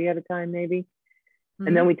time, 30 at a time maybe.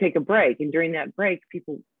 And then we take a break. And during that break,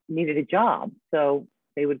 people needed a job. So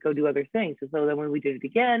they would go do other things. And so then when we did it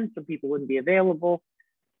again, some people wouldn't be available.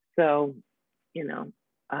 So, you know,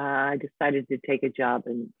 I decided to take a job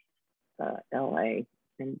in LA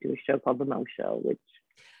and do a show called The Mo Show, which.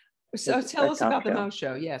 So tell us about The Mo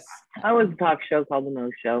Show. Yes. I was a talk show called The Mo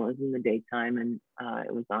Show. It was in the daytime, and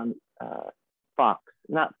it was on Fox,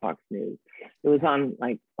 not Fox News. It was on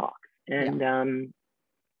like Fox. And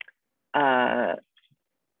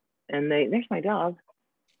there's my dog.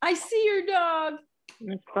 I see your dog.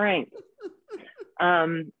 It's Frank.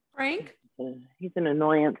 Frank? He's an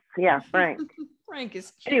annoyance. Yeah, Frank. Frank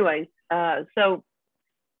is cute. Anyways, so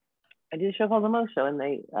I did a show called The Mo Show, and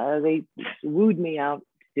they wooed me out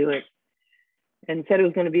to do it and said it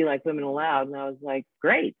was going to be like Women Aloud. And I was like,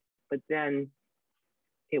 great. But then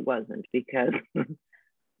it wasn't, because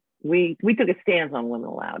we took a stance on Women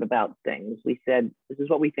Aloud about things. We said, this is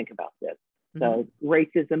what we think about this. So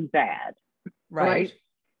racism bad, right?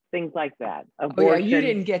 Things like that. Abortion, oh, yeah, you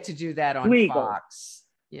didn't get to do that on legal. Fox.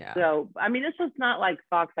 Yeah. So, I mean, this was not like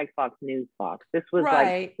Fox News Fox. This was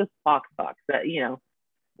like just Fox that, you know,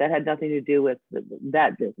 that had nothing to do with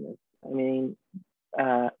that business. I mean,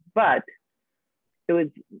 but it was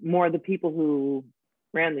more the people who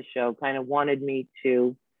ran the show kind of wanted me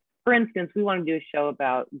to, for instance, we wanted to do a show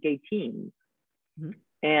about gay teens.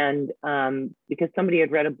 And because somebody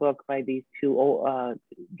had read a book by these two old,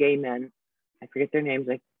 gay men, I forget their names,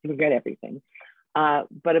 I forget everything,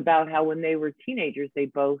 but about how when they were teenagers, they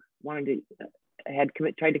both wanted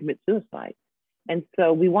to, tried to commit suicide. And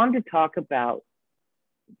so we wanted to talk about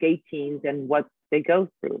gay teens and what they go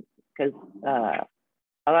through, because a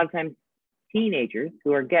lot of times teenagers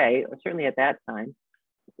who are gay, or certainly at that time,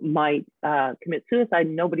 might commit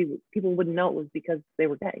suicide. People wouldn't know it was because they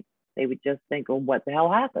were gay. They would just think, well, what the hell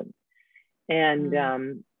happened? And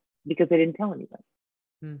because they didn't tell anybody.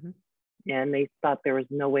 And they thought there was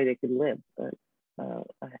no way they could live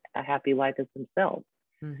a happy life as themselves.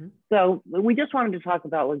 So we just wanted to talk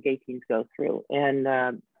about what gay teens go through. And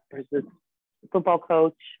there's this football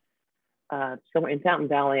coach somewhere in Fountain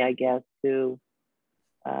Valley, I guess, who,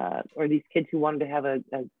 or these kids who wanted to have a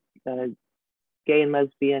gay and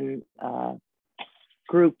lesbian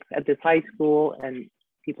group at this high school, and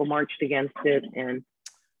people marched against it. And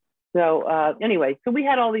so anyway, so we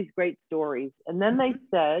had all these great stories. And then they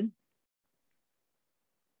said,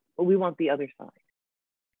 well, we want the other side.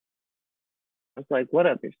 I was like, what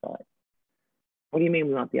other side? What do you mean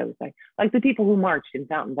we want the other side? Like the people who marched in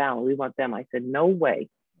Fountain Valley, we want them. I said, no way.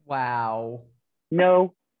 Wow.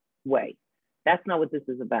 No way. That's not what this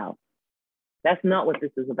is about. That's not what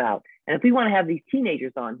this is about. And if we want to have these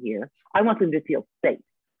teenagers on here, I want them to feel safe.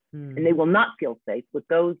 And they will not feel safe with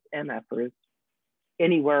those MFers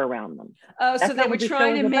anywhere around them. Oh, so they were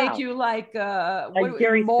trying to make you like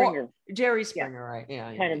Jerry Springer. Jerry Springer, right?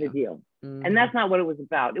 Yeah. Kind of a deal. And that's not what it was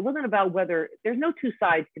about. It wasn't about whether, there's no two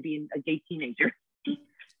sides to being a gay teenager.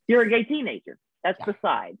 You're a gay teenager. That's the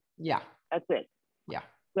side. Yeah. That's it. Yeah.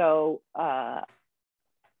 So,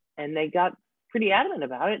 and they got pretty adamant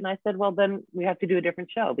about it. And I said, well, then we have to do a different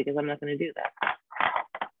show, because I'm not going to do that.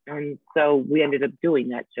 And so we ended up doing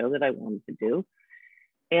that show that I wanted to do.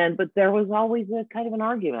 But there was always a kind of an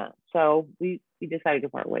argument. So we decided to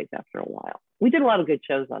part ways after a while. We did a lot of good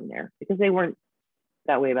shows on there, because they weren't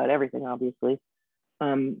that way about everything, obviously.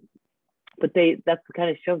 But that's the kind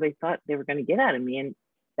of show they thought they were going to get out of me. And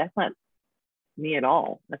that's not me at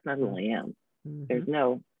all. That's not who I am. There's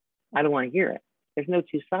no, I don't want to hear it. There's no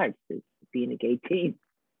two sides to being a gay teen.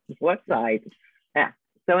 What side? Yeah.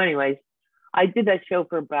 So anyways, I did that show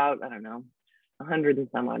for about, I don't know, 100 and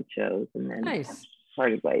some odd shows, and then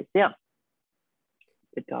parted ways. Yeah.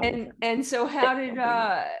 And so how did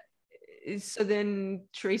so then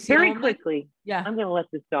Tracey very Ullman? Quickly, I'm gonna let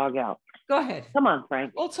this dog out. Go ahead. Come on,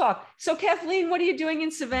 Frank. We'll talk. So Kathleen, what are you doing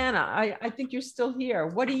in Savannah? I think you're still here.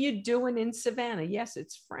 What are you doing in Savannah? Yes,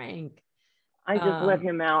 it's Frank. I just let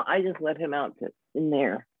him out. I just let him out in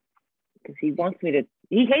there, because he wants me to.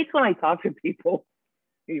 He hates when I talk to people.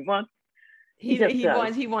 He wants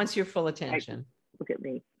your full attention. Look at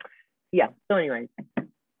me. Yeah. So anyway,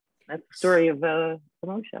 that's the story of the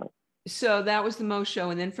Mo Show. So that was the Mo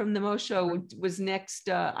Show, and then from the Mo Show was next.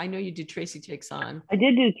 I know you did Tracey Takes On. I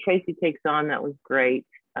did do Tracey Takes On. That was great.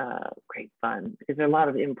 Great fun, because there's a lot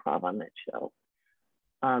of improv on that show.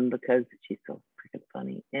 Because she's so freaking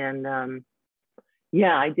funny. And I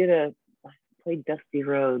played Dusty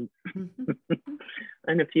Rhodes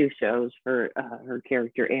in a few shows for her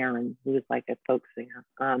character Erin, who was like a folk singer.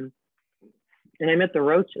 And I met the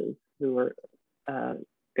Roaches, who are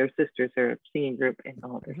their sisters, their singing group, and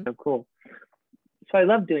they're so cool. So I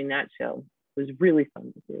love doing that show. It was really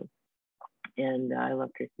fun to do. And I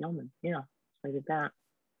love Tracey Ullman. Yeah, so I did that.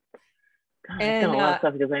 God, I've done a lot of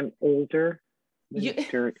stuff because I'm older.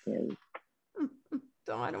 Dirt is.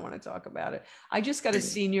 I don't want to talk about it. I just got a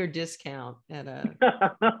senior discount at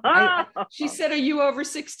a. She said, "Are you over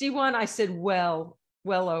 61?" I said, "Well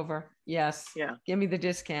over. Yes. Yeah. Give me the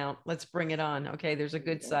discount. Let's bring it on. Okay. There's a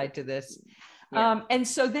good side to this." Yeah. And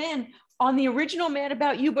so then on the original Mad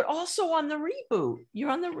About You, but also on the reboot, you're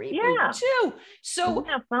on the reboot too. So isn't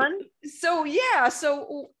that fun? So yeah.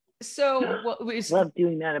 So what was? Love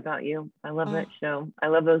doing Mad About You. I love that show. I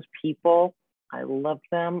love those people. I love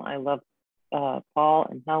them. I love Paul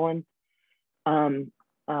and Helen. But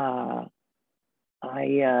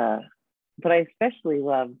I especially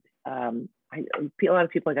loved a lot of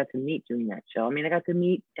people I got to meet doing that show. I mean, I got to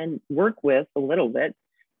meet and work with a little bit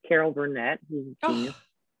Carol Burnett, who's a genius,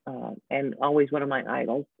 and always one of my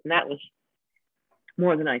idols. And that was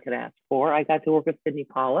more than I could ask for. I got to work with Sidney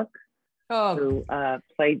Pollack, who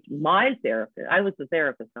played my therapist. I was the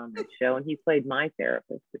therapist on that show, and he played my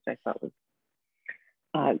therapist, which I thought was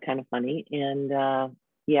kind of funny. And I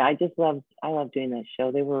loved doing that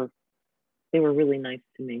show. They were really nice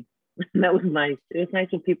to me. That was nice. It was nice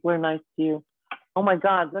when people are nice to you. Oh my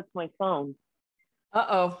God, that's my phone.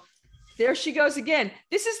 There she goes again.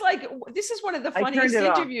 This is one of the funniest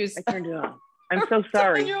interviews. I turned it off. I'm so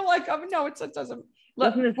sorry. And you're like, oh no, it doesn't.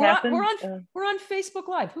 Look, we're on Facebook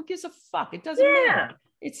Live. Who gives a fuck? It doesn't matter.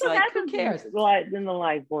 It's like, who cares? In the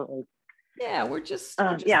live world. Yeah, we're just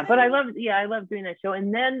but I love doing that show.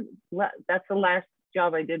 And then that's the last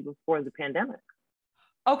job I did before the pandemic.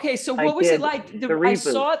 Okay, so what was it like?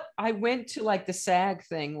 I went to like the SAG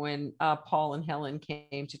thing when Paul and Helen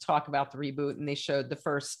came to talk about the reboot, and they showed the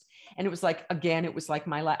first, and it was like, again, it was like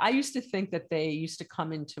my life. I used to think that they used to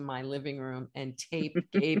come into my living room and tape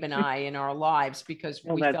Gabe and I in our lives because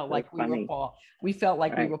we felt like we were Paul. We felt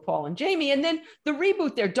like we were Paul and Jamie. And then the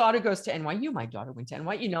reboot, their daughter goes to NYU. My daughter went to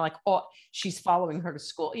NYU, she's following her to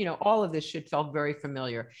school. All of this shit felt very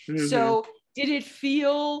familiar. Mm-hmm. So did it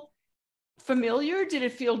feel familiar? Did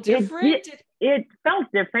it feel different? It felt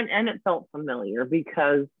different, and it felt familiar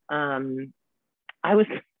because I was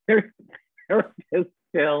there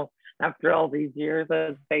still after all these years,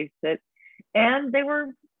 let's face it, and they're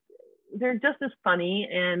just as funny,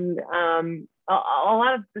 and a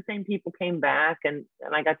lot of the same people came back, and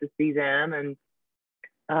I got to see them, and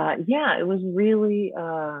it was really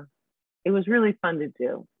fun to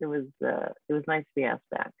do. It was nice to be asked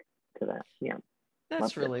back to that. Yeah.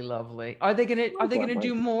 That's really lovely. Are they gonna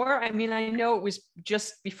do more? I mean, I know it was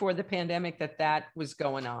just before the pandemic that was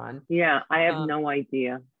going on. Yeah, I have no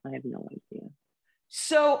idea.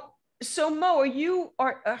 So Mo,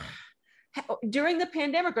 during the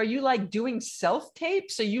pandemic, are you like doing self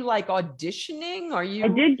tapes? Are you like auditioning?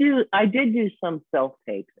 I did do some self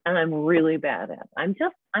tapes, and I'm really bad at it.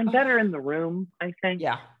 I'm better in the room, I think.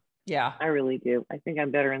 Yeah. I really do. I think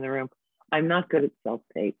I'm better in the room. I'm not good at self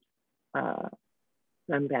tapes.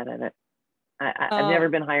 I'm bad at it. I've never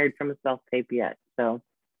been hired from a self-tape yet. So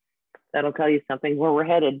that'll tell you something where we're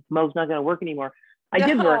headed. Mo's not going to work anymore. I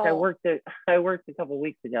did work. I worked a couple of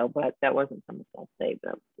weeks ago, but that wasn't from a self-tape.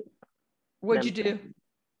 What'd you do?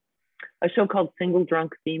 A show called Single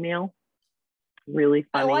Drunk Female. Really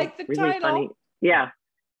funny. I like the really title. Funny. Yeah.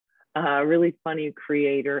 Really funny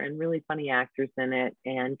creator and really funny actors in it.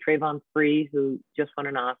 And Trayvon Free, who just won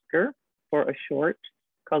an Oscar for a short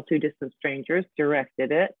called Two Distant Strangers,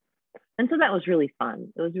 directed it. And so that was really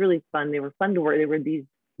fun. It was really fun. They were fun to work. They were these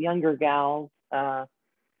younger gals who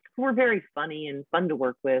were very funny and fun to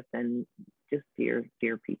work with, and just dear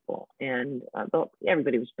people. And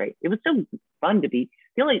everybody was great. It was so fun to be.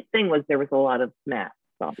 The only thing was there was a lot of masks,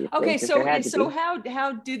 obviously. Okay, so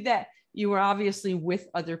how did that? You were obviously with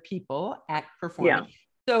other people at performing. Yeah.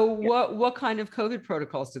 So what kind of COVID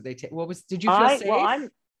protocols did they take? Did you feel safe? Well,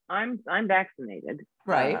 I'm vaccinated.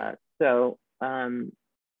 Right. So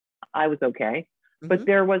I was okay. Mm-hmm. But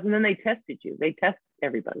and then they tested you. They test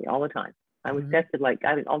everybody all the time. I was tested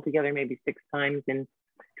altogether maybe 6 times. And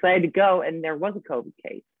so I had to go, and there was a COVID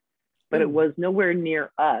case, but it was nowhere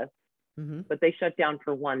near us. Mm-hmm. But they shut down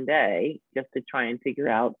for one day just to try and figure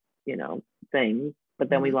out, things. But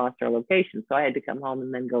then we lost our location. So I had to come home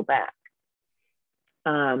and then go back.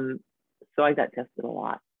 So I got tested a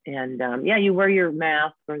lot. And you wear your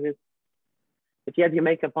mask, or this. If you have your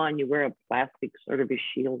makeup on, you wear a plastic sort of a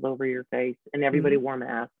shield over your face, and everybody wore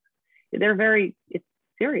masks. It's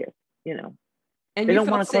serious, And they you don't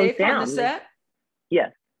felt want to close safe down. on the set?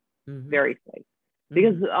 Yes, very safe.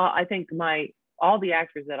 Because I think all the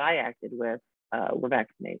actors that I acted with were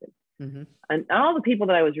vaccinated. Mm-hmm. And all the people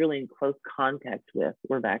that I was really in close contact with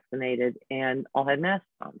were vaccinated and all had masks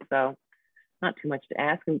on. So not too much to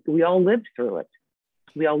ask. And we all lived through it.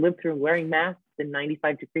 We all lived through wearing masks in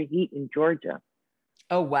 95-degree heat in Georgia.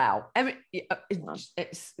 Oh, wow. I mean,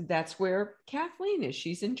 that's where Kathleen is.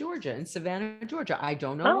 She's in Georgia, in Savannah, Georgia. I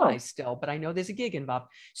don't know why still, but I know there's a gig involved.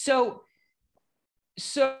 So,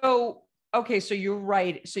 okay. So you're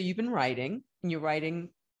right. So you've been writing and you're writing.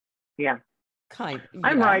 Yeah.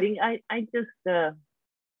 I'm writing. I just,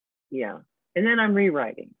 yeah. And then I'm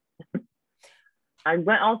rewriting. I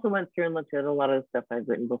also went through and looked at a lot of the stuff I've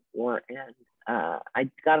written before, and I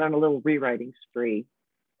got on a little rewriting spree,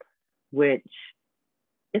 which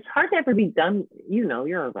it's hard to ever be done. You know,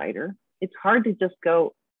 you're a writer. It's hard to just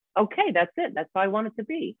go, okay, that's it. That's how I want it to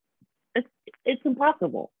be. It's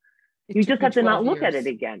impossible. You just have to not look at it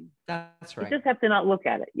again. That's right. You just have to not look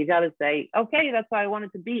at it. You got to say, okay, that's how I want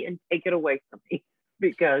it to be, and take it away from me,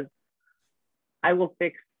 because I will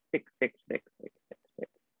fix.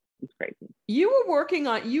 It's crazy. You were working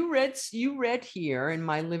on, you read here in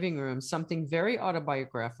my living room something very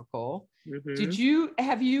autobiographical. Mm-hmm.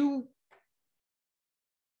 Have you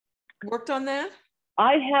worked on that?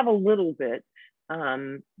 I have a little bit.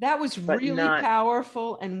 That was really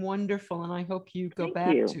powerful and wonderful, and I hope you go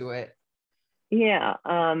back to it. Yeah.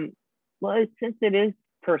 Well, since it is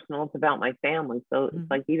personal, it's about my family. So it's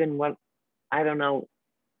like, even what, I don't know.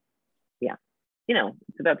 Yeah. You know,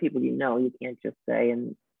 it's about people you know. You can't just say,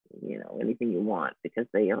 and you know, anything you want, because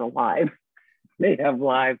they are alive. They have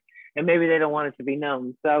lives, and maybe they don't want it to be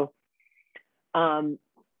known. So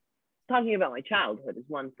talking about my childhood is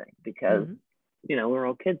one thing, because you know, we're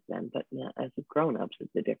all kids then, but as grown-ups,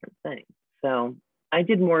 it's a different thing. So I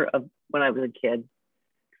did more of when I was a kid,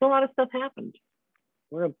 because a lot of stuff happened.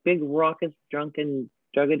 We're a big, raucous, drunken,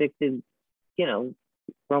 drug-addicted, you know,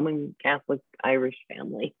 Roman Catholic Irish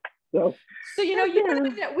family. So you know,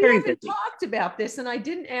 we haven't talked about this, and I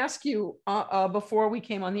didn't ask you before we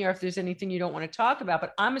came on the air if there's anything you don't want to talk about,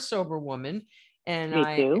 but I'm a sober woman, and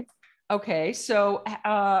Me too. Okay, so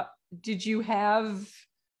did you have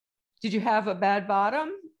a bad bottom?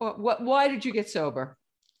 Why did you get sober?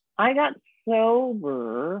 I got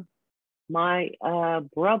sober. My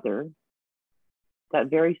brother got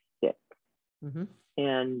very sick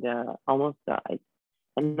and almost died,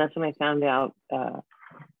 and that's when I found out.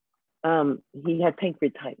 He had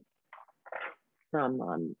pancreatitis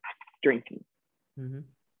from drinking.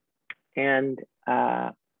 And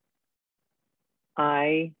I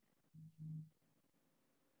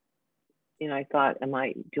thought,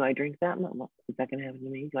 do I drink that much? Is that going to happen to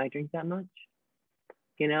me? Do I drink that much?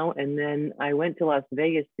 You know, and then I went to Las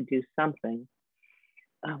Vegas to do something.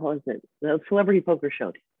 What was it? The celebrity poker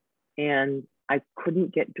show. And I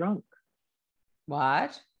couldn't get drunk.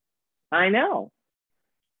 What? I know.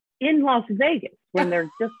 In Las Vegas, when they're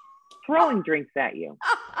just throwing drinks at you.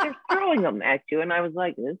 They're throwing them at you. And I was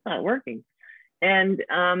like, it's not working. And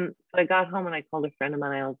so I got home and I called a friend of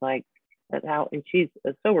mine. I was like, and she's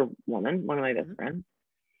a sober woman, one of my best friends,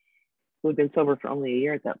 who had been sober for only a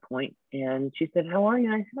year at that point. And she said, how are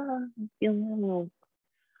you? And I said, I'm feeling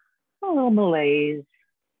a little malaise,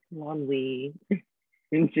 ennui.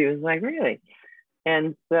 And she was like, really?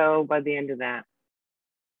 And so by the end of that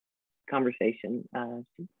conversation,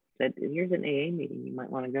 she said, here's an AA meeting you might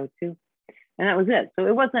want to go to. And that was it. So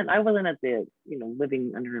I wasn't at the, you know,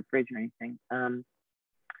 living under a bridge or anything.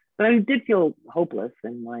 But I did feel hopeless,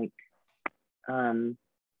 and like, I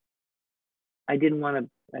didn't want to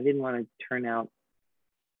turn out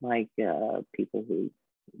like people who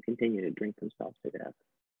continue to drink themselves to death.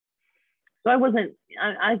 So I wasn't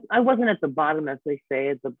at the bottom, as they say,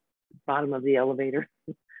 at the bottom of the elevator,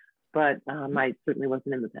 but I certainly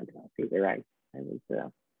wasn't in the penthouse either. I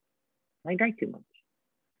drank too much,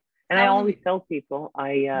 and I always tell people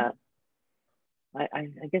I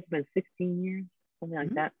guess it's been 16 years, something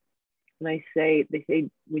like that. And they say,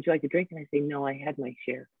 would you like a drink? And I say, no, I had my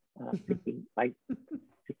share 15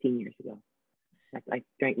 years ago. I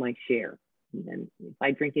drank my share. And then if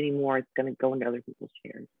I drink any more, it's going to go into other people's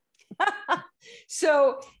shares.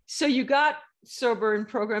 So you got sober in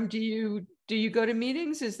program. Do you go to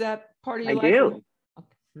meetings? Is that part of your life? I do.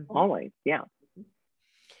 Okay. Always. Yeah.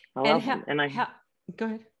 Go ahead.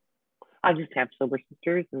 I just have sober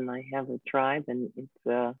sisters, and I have a tribe, and it's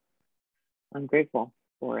I'm grateful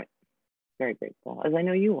for it. Very grateful, as I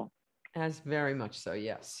know you are. As very much so,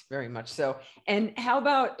 yes, very much so. And how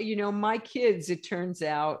about, you know, my kids, it turns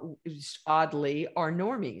out, oddly, are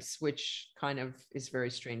normies, which kind of is very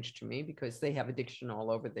strange to me because they have addiction all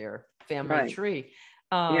over their family tree.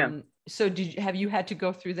 So have you had to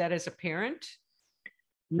go through that as a parent?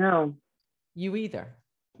 No. You either?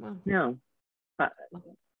 Well, No.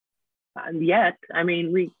 Yet, I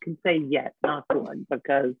mean, we can say yet, not good,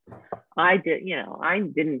 because I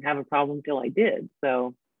didn't have a problem till I did.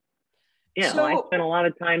 So, I spent a lot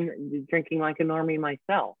of time drinking like a normie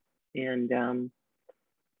myself. And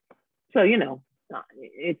so,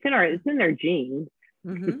 it's in their genes.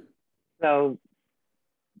 mm-hmm. So,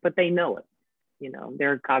 but they know it,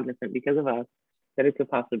 they're cognizant because of us that it's a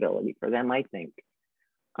possibility for them, I think.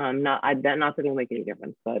 Not that it'll make any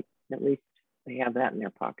difference, but at least they have that in their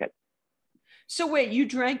pocket. So wait, you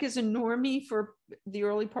drank as a normie for the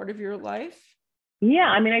early part of your life? Yeah,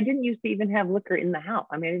 I mean, I didn't used to even have liquor in the house.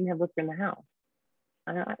 I mean, I didn't have liquor in the house.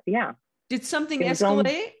 Yeah. Did something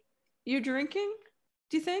escalate you drinking,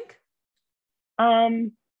 do you think?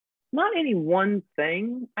 Not any one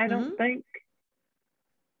thing, I don't think.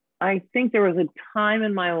 I think there was a time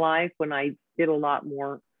in my life when I did a lot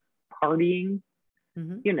more partying,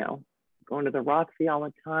 going to the Roxy all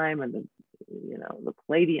the time, and the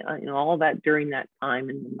Palladium, all that during that time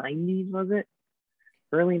in the 90s, was it?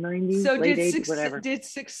 Early 90s, so late 80s, whatever. Did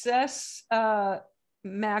success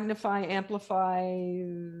magnify, amplify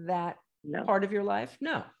that part of your life?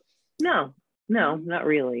 No, not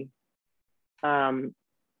really. I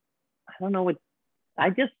don't know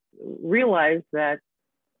I just realized that,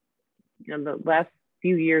 the last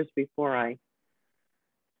few years before I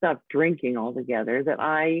stopped drinking altogether, that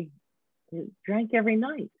I drank every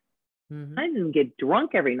night. I didn't get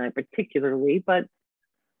drunk every night particularly, but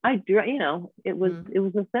I drank, it was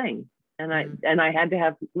a thing. And I had to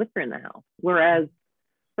have liquor in the house. Whereas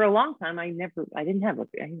for a long time, I didn't have liquor, I didn't have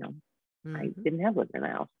liquor in the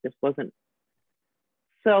house. Just wasn't.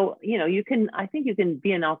 So, I think you can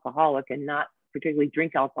be an alcoholic and not particularly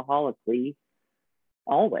drink alcoholically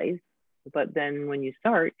always. But then when you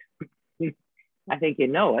start, I think you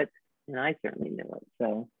know it. And I certainly knew it.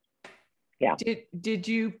 So, yeah.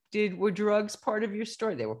 Were drugs part of your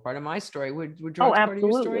story? They were part of my story. Were drugs part of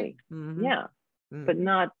your story? Yeah. But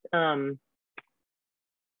not, I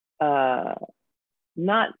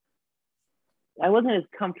wasn't as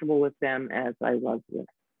comfortable with them as I was with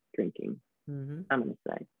drinking. I'm going to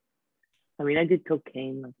say. I mean, I did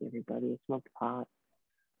cocaine like everybody. I smoked pot.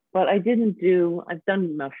 But I've done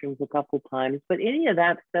mushrooms a couple times, but any of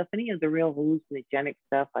that stuff, any of the real hallucinogenic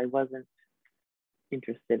stuff, I wasn't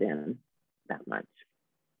interested in that much,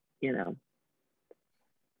 yeah.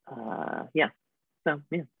 So,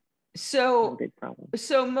 yeah. So, big problem.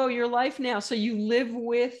 So Mo, your life now, so you live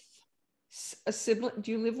with a sibling?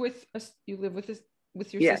 Do you live with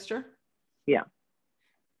your sister? Yeah.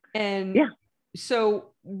 And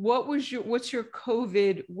so what's your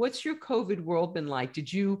COVID world been like?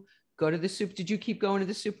 Did you keep going to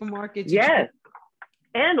the supermarket? Yes.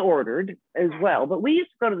 And ordered as well. But we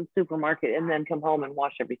used to go to the supermarket and then come home and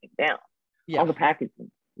wash everything down. Yeah. All the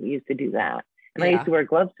packaging. We used to do that. And I used to wear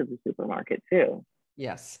gloves to the supermarket too.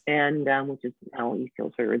 Yes. And which is now you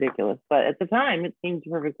feel sort of ridiculous. But at the time it seemed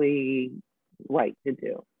perfectly right to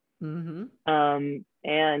do. And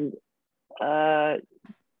I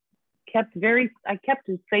kept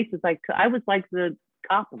as safe as I could. I was like the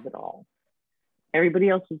cop of it all. Everybody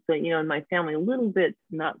else was, in my family, a little bit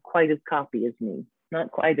not quite as coppy as me.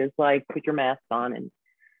 Not quite as like, put your mask on and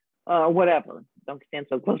whatever. Don't stand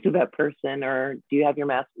so close to that person, or do you have your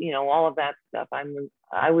mask? All of that stuff.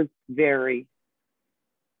 I was very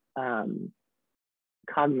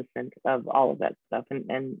cognizant of all of that stuff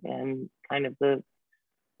and kind of the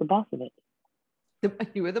boss of it.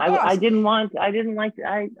 You were the boss. I don't want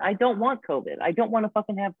COVID. I don't want to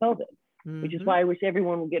fucking have COVID, which is why I wish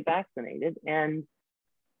everyone would get vaccinated. And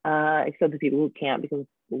except the people who can't because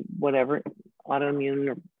whatever,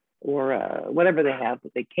 autoimmune or whatever they have,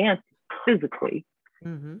 but they can't physically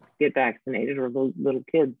get vaccinated, or those little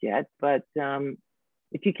kids yet. But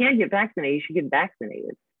if you can't get vaccinated, you should get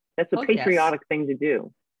vaccinated. That's a patriotic thing to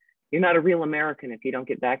do. You're not a real American if you don't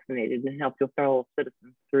get vaccinated and help your fellow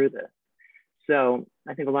citizens through this. So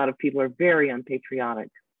I think a lot of people are very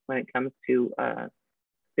unpatriotic when it comes to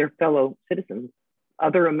their fellow citizens,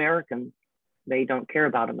 other Americans. They don't care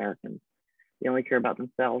about Americans. They only care about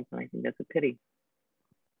themselves. And I think that's a pity.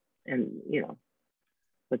 And,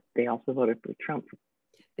 but they also voted for Trump.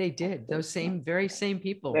 They did. Those very same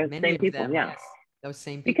people. Those many same of people, them, yeah. Yes. Those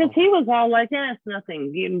same people. Because he was all like, it's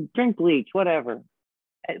nothing. You can drink bleach, whatever.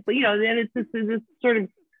 But, then it's this sort of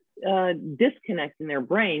disconnect in their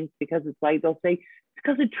brains, because it's like they'll say, it's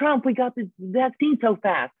because of Trump we got the vaccine so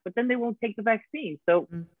fast, but then they won't take the vaccine. So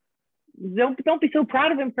don't be so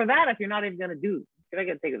proud of him for that if you're not even going to do. You're not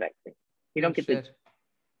going to take the vaccine. You don't get the.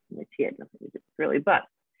 He had nothing to do really, but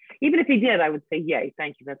even if he did, I would say, yay,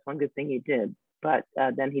 thank you. That's one good thing he did. But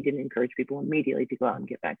then he didn't encourage people immediately to go out and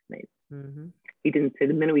get vaccinated. Mm-hmm. He didn't say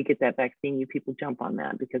the minute we get that vaccine, you people jump on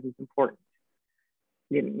that because it's important.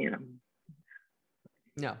 He didn't, you know.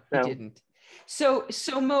 No, he didn't. So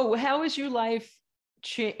Mo, how is your life?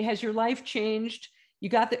 Has your life changed? You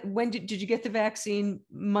got that? When did you get the vaccine?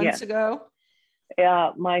 Months ago?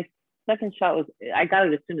 My second shot was, I got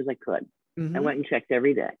it as soon as I could. Mm-hmm. I went and checked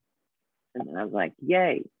every day. And then I was like,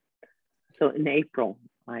 yay. So in April,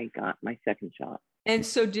 I got my second shot. And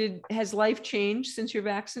so has life changed since you're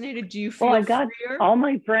vaccinated? Do you feel freer? All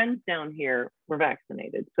my friends down here were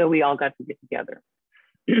vaccinated. So we all got to get together,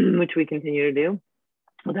 which we continue to do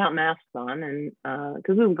without masks on. And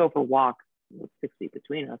because we would go for walks with 6 feet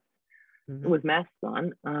between us with masks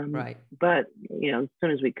on. Right. But, you know, as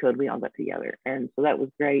soon as we could, we all got together. And so that was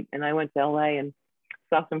great. And I went to LA and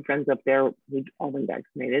saw some friends up there who'd all been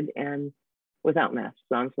vaccinated and without masks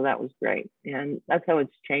on. So that was great. And that's how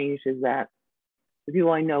it's changed, is that the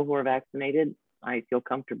people I know who are vaccinated, I feel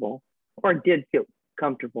comfortable, or did feel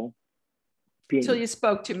comfortable. Until you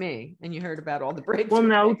spoke to me and you heard about all the breakthroughs. Well,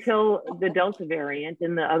 no, till the Delta variant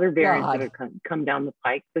and the other variants that have come down the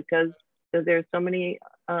pike, because there's so many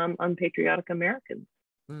unpatriotic Americans.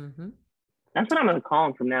 Mm-hmm. That's what I'm going to call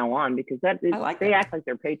them from now on, because they act like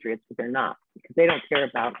they're patriots, but they're not, because they don't care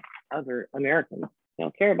about other Americans. They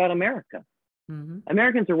don't care about America. Mm-hmm.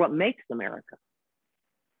 Americans are what makes America.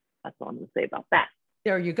 That's all I'm going to say about that.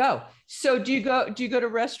 There you go. So do you go to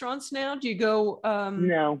restaurants now? Do you go?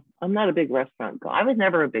 No, I'm not a big restaurant goer. I was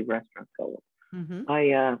never a big restaurant goer. Mm-hmm.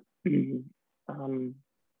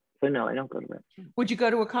 So no, I don't go to restaurants. Would you go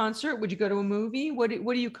to a concert? Would you go to a movie? What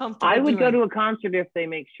are you comfortable I would doing? go to a concert if they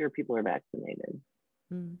make sure people are vaccinated.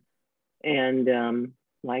 Mm. And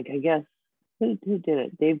like, I guess, who did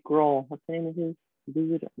it? Dave Grohl. What's the name of his?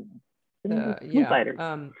 Foo Fighters.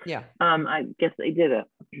 I guess they did a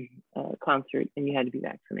concert and you had to be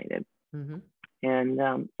vaccinated. Mm-hmm.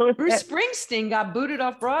 And so Bruce Springsteen got booted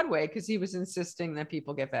off Broadway because he was insisting that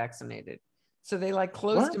people get vaccinated. So they like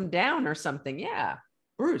closed him down or something. Yeah,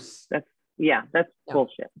 Bruce. That's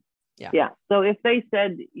bullshit. Yeah. So if they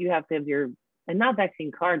said you have to have your, and not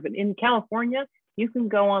vaccine card, but in California, you can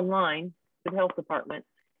go online to the health department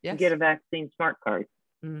and get a vaccine smart card.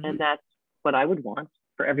 Mm-hmm. And that's what I would want,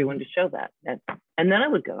 for everyone to show that. And then I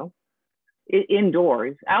would go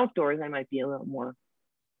indoors. Outdoors, I might be a little more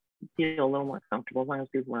comfortable as long as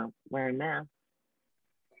people are wearing masks.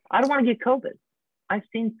 I don't want to get COVID. I've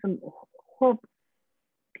seen some horrible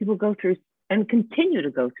people go through and continue to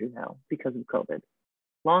go through hell because of COVID.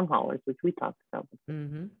 Long haulers, which we talked about.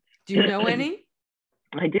 Mm-hmm. Do you know any?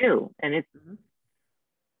 I do. And it's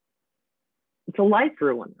a life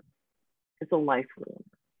ruiner. It's a life ruiner.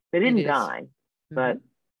 They didn't die, but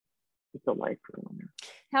it's a life ruiner.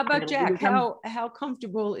 How about Jack? How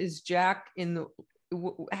comfortable is Jack in the?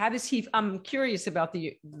 How does he? I'm curious about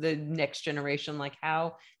the next generation. Like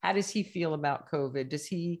how does he feel about COVID? Is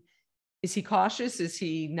he cautious? Is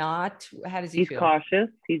he not? How does he feel? He's cautious.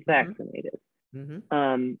 He's vaccinated.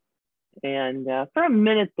 Mm-hmm. And for a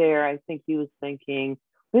minute there, I think he was thinking,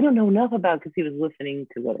 we don't know enough about, because he was listening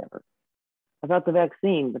to whatever about the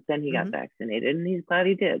vaccine, but then he got vaccinated and he's glad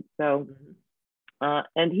he did. So,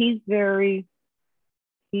 and he's very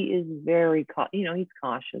he's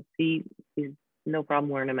cautious. He's no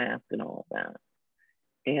problem wearing a mask and all of that.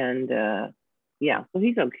 And so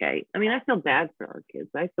he's okay. I mean, I feel bad for our kids.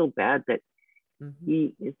 I feel bad that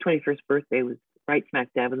his 21st birthday was right smack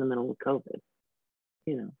dab in the middle of COVID,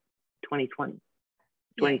 2020,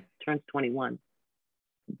 turns 21,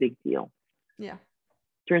 big deal. Yeah.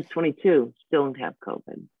 Turns 22, still don't have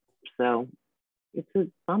COVID. So it's a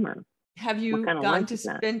bummer. Have you gone to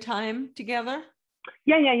spend time together?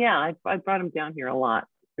 Yeah. I brought him down here a lot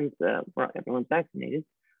since everyone's vaccinated.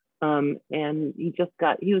 And we were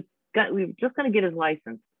just going to get his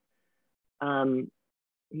license.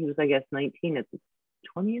 He was, I guess, 19 at the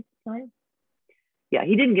 20th time. Yeah,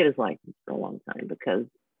 he didn't get his license for a long time because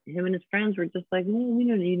him and his friends were just like, we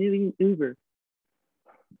don't need Uber.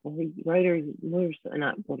 Riders,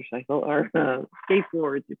 not motorcycle, or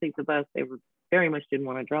skateboards, you take the bus. They were very much didn't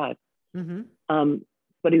want to drive. Mm-hmm.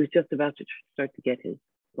 But he was just about to start to get his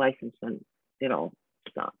license when it all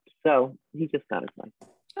stopped. So he just got his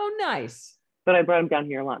license. Oh, nice. But I brought him down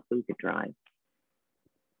here a lot so he could drive.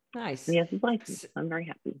 Nice. And he has his license. I'm very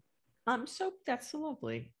happy. So that's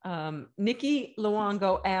lovely. Nikki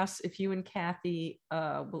Luongo asks if you and Kathy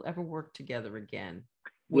will ever work together again.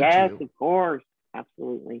 Yes, of course.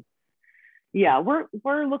 Absolutely. Yeah,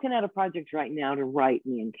 we're looking at a project right now to write,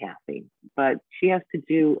 me and Kathy, but she has to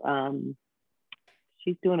do,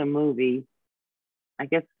 she's doing a movie, I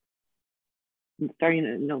guess starting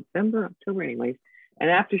in November, October, anyways. And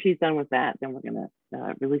after she's done with that, then we're gonna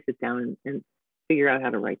really sit down and figure out how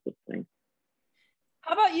to write this thing.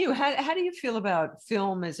 How about you? How do you feel about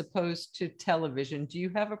film as opposed to television? Do you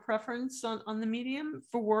have a preference on the medium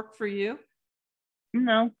for work for you?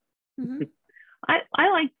 No. Mm-hmm. I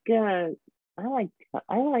like,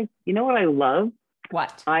 you know what I love?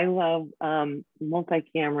 What? I love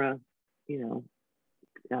multi-camera, sitcoms.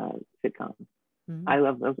 Mm-hmm. I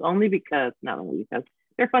love those not only because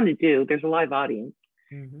they're fun to do. There's a live audience.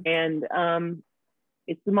 Mm-hmm. And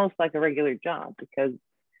it's the most like a regular job because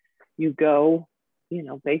you go,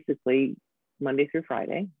 basically Monday through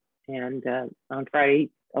Friday. And on Friday,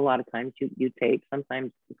 a lot of times you tape,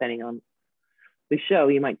 sometimes depending on the show,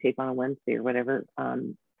 you might tape on a Wednesday or whatever.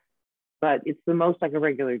 But it's the most like a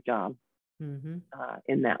regular job in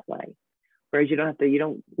that way. Whereas you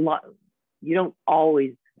don't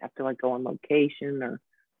always have to like go on location, or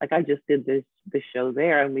like I just did this show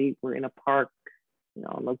there and we were in a park,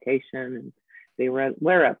 on location, and they were at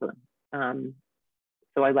wherever.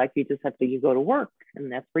 So I like, you go to work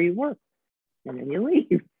and that's where you work and then you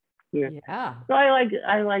leave. Yeah. So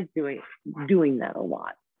I like doing that a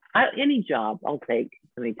lot. Any job I'll take.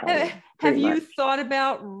 Have you thought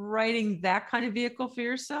about writing that kind of vehicle for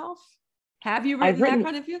yourself? Have you written that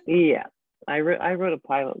kind of vehicle? Yeah, I wrote a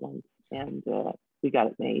pilot once and we got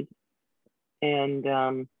it made. And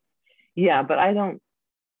yeah, but I don't.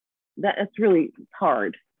 That's really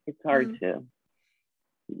hard. It's hard to.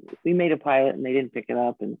 We made a pilot and they didn't pick it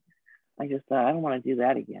up, and I just thought I don't want to do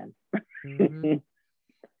that again.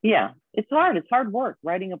 Yeah, it's hard. It's hard work.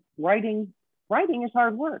 Writing is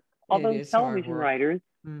hard work. Although television writers,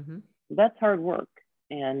 that's hard work,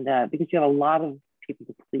 and because you have a lot of people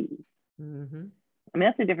to please. I mean,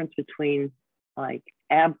 that's the difference between like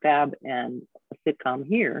ab-fab and a sitcom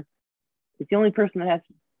here. It's the only person that has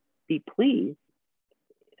to be pleased.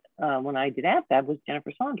 When I did ab-fab was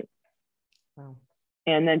Jennifer Saunders. Wow.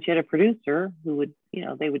 And then she had a producer who would,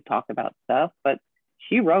 they would talk about stuff, but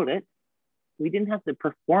she wrote it. We didn't have to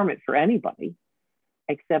perform it for anybody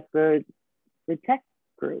except the tech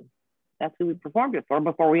crew. That's who we performed it for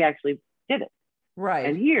before we actually did it. Right.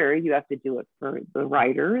 And here you have to do it for the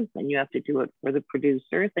writers, and you have to do it for the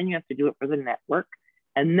producers, and you have to do it for the network,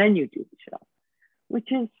 and then you do the show,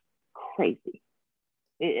 which is crazy.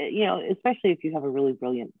 Especially if you have a really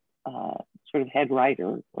brilliant sort of head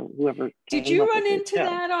writer or whoever. Did you run into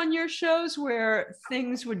that on your shows where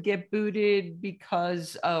things would get booted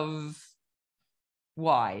because of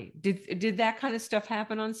why? Did that kind of stuff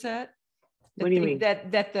happen on set? What do you mean?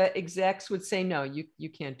 That the execs would say, no, you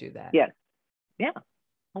can't do that. Yes. Yeah,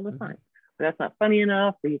 all the time. But that's not funny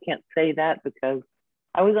enough, or you can't say that because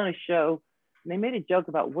I was on a show and they made a joke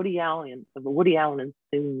about Woody Allen and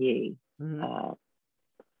Soon Yi. And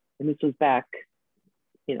this was back,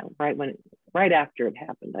 right after it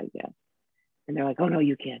happened, I guess. And they're like, oh no,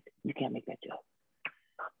 you can't make that joke.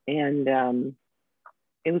 And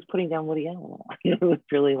it was putting down Woody Allen. It was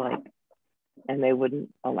really like, and they wouldn't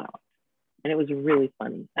allow it. And it was really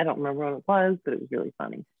funny. I don't remember what it was, but it was really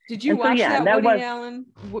funny. Did you watch that Woody Allen?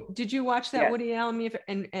 Did you watch that Woody Allen?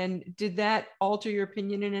 And did that alter your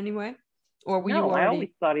opinion in any way? Or were you already... I always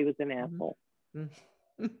thought he was an asshole. Since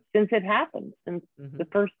it happened, since the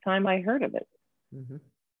first time I heard of it.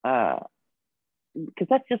 Because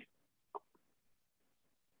that's just...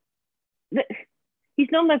 He's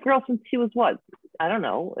known that girl since she was what? I don't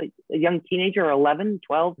know, a young teenager, 11,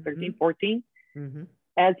 12, 13, 14,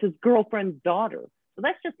 as his girlfriend's daughter. So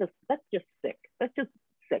that's just sick. That's just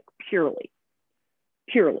sick, purely.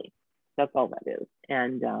 That's all that is.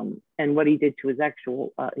 And what he did to his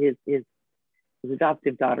actual his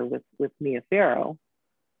adoptive daughter with Mia Farrow,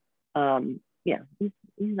 he's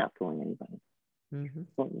not fooling anybody.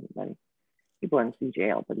 Fooling anybody. People are in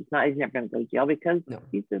jail, but he's never going to go to jail because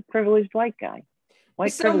he's a privileged white guy.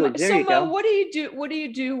 Privilege. There you go. What do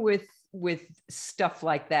you do with stuff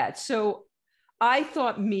like that? So I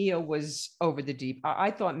thought Mia was over the deep. I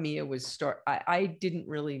thought Mia was I didn't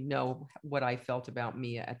really know what I felt about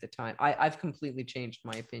Mia at the time. I've completely changed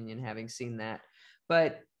my opinion having seen that.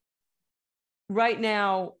 But right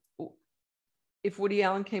now, if Woody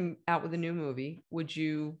Allen came out with a new movie, would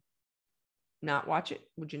you not watch it?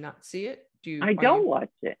 Would you not see it? I don't watch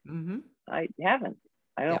it. I haven't.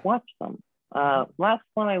 I don't watch them. Last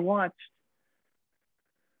one I watched,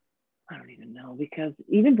 I don't even know, because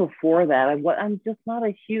even before that, I'm just not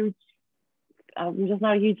a huge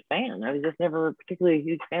fan. I was just never particularly a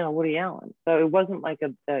huge fan of Woody Allen. So it wasn't like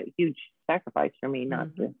a huge sacrifice for me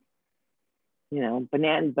not to,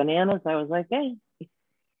 bananas. I was like, hey,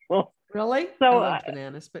 well, Really? I So love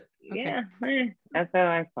bananas, but okay. yeah, that's how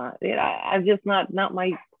I thought. I'm just not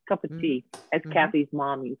my cup of tea, as Kathy's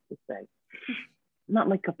mom used to say. Not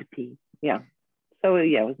my cup of tea. Yeah. So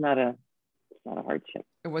yeah, it's not a hardship.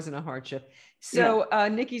 It wasn't a hardship. So no.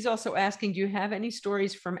 Nikki's also asking, do you have any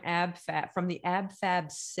stories from the Ab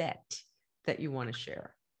Fab set that you want to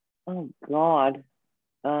share? Oh God.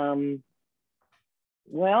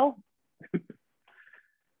 Well,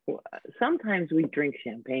 sometimes we drink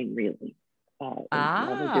champagne, really. While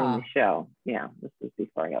we're doing the show. Yeah, this was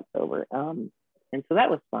before I got sober. And so that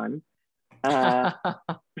was fun.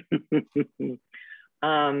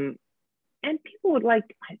 And people would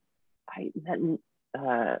like, I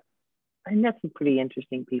met some pretty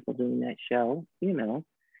interesting people doing that show, you know.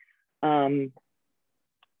 And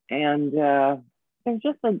they're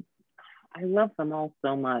just I love them all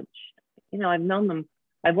so much. You know, I've known them,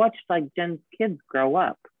 I've watched like Jen's kids grow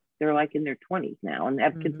up. They're like in their 20s now and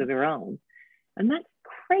have kids of their own. And that's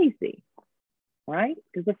crazy, right?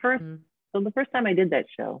 Because the first time I did that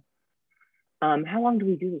show, how long do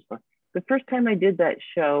we do this for? The first time I did that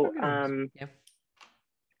show,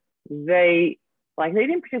 they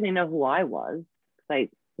didn't particularly know who I was. You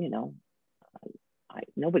know,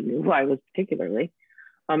 nobody knew who I was particularly,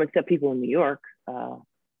 except people in New York.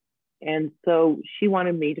 And so she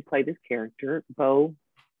wanted me to play this character, Bo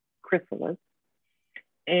Chrysalis.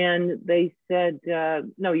 And they said,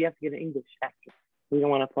 no, you have to get an English actress. We don't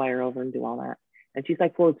want to fly her over and do all that. And she's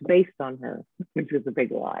like, well, it's based on her, which was a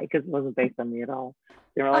big lie because it wasn't based on me at all.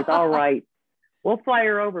 They were like, all right, we'll fly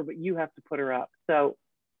her over, but you have to put her up. So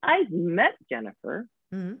I met Jennifer,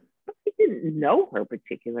 but I didn't know her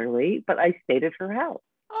particularly, but I stayed at her house.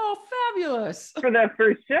 Oh, fabulous. For that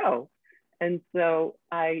first show. And so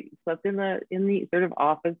I slept in the sort of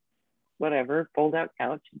office, whatever, fold out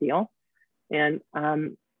couch deal. And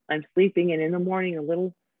I'm sleeping, and in the morning, a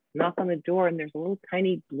little knock on the door, and there's a little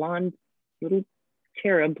tiny blonde little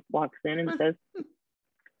cherub walks in and says,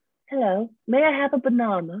 hello, may I have a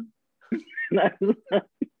banana? And I was like,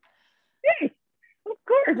 hey, of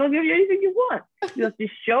course, I'll give you anything you want. You have to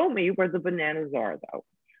show me where the bananas are, though.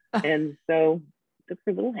 And so took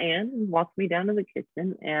her little hand and walked me down to the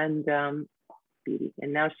kitchen, and Beatty.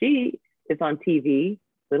 And now she is on TV,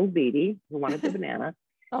 little Beatty, who wanted the banana,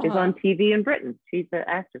 is on TV in Britain. She's an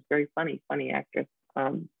actress, very funny actress.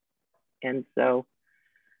 And so,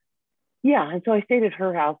 yeah, and so I stayed at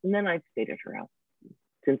her house, and then I've stayed at her house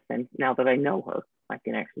since then. Now that I know her, I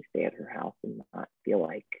can actually stay at her house and not feel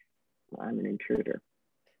like I'm an intruder.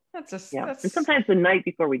 And sometimes the night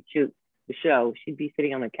before we shoot the show, she'd be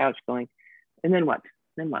sitting on the couch going, and then what?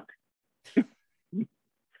 Then what?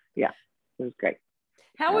 Yeah, it was great.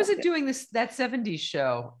 How was it doing that 70s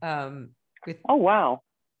show? Oh, wow.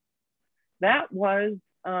 That was,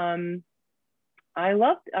 I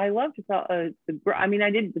loved I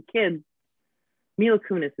did the kids. Mila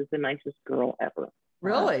Kunis is the nicest girl ever.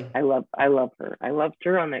 Really? I love her. I loved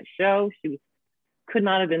her on that show. She could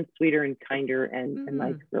not have been sweeter and kinder and a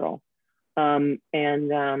nice girl. And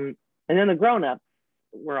then the grown-ups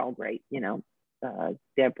were all great, you know,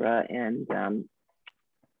 Deborah and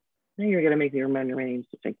now you're gonna make me remember my names,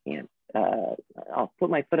 which I can't. I'll put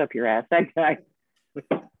my foot up your ass. That guy.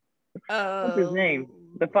 What's his name?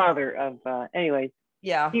 The father of anyways.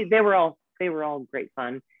 Yeah. They were all great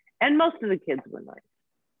fun. And most of the kids were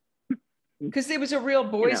nice. Because there was a real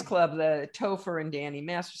boys club, the Topher and Danny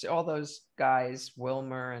Masters, all those guys,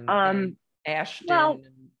 Wilmer and Ashton. Well,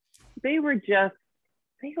 they were in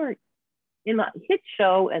a hit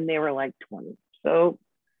show and they were like 20. So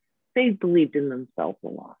they believed in themselves a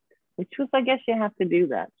lot, which was, I guess you have to do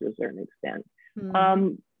that to a certain extent.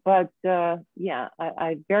 But yeah,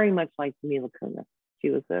 I very much liked Mila Kunis. She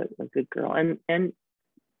was a good girl. And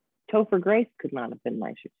Topher Grace could not have been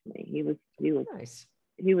nicer to me. He was nice.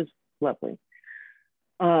 He was lovely.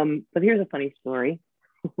 But here's a funny story.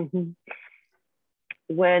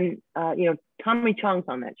 When Tommy Chong's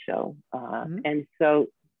on that show, and so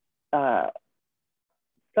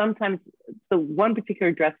sometimes, so one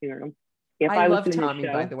particular dressing room, if I was doing Tommy,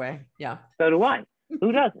 show, by the way, yeah, so do I.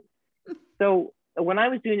 Who doesn't? So when I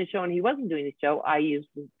was doing the show and he wasn't doing the show, I used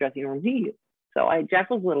the dressing room he used. So Jack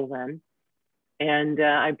was little then, and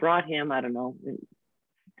I brought him, I don't know,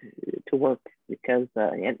 to work because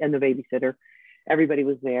and the babysitter, everybody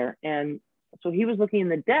was there, and so he was looking in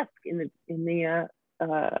the desk in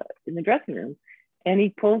the dressing room, and he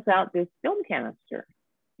pulls out this film canister,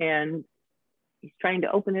 and he's trying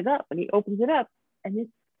to open it up, and he opens it up, and it's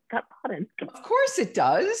got pot in it. Of course it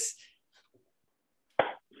does.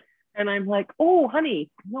 And I'm like, oh, honey,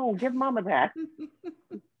 no, give mama that.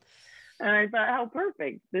 And I thought, how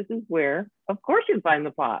perfect. This is where, of course, you'd find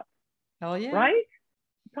the pot. Hell yeah. Right?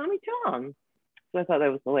 Tommy Chong. So I thought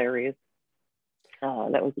that was hilarious.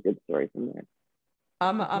 That was a good story from there.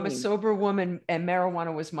 I'm a sober woman, and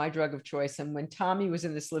marijuana was my drug of choice. And when Tommy was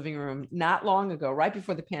in this living room not long ago, right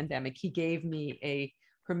before the pandemic, he gave me a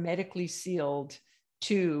hermetically sealed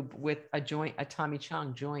tube with a Tommy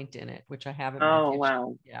Chong joint in it, which I have in my kitchen.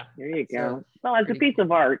 Wow. Yeah. There you go. So, well, it's a piece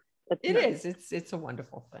of art. It is. It's a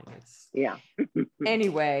wonderful thing. Yeah.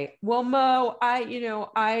 Anyway, well, Mo,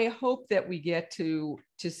 I hope that we get to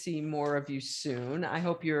see more of you soon. I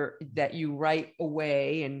hope that you write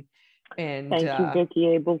away and thank you,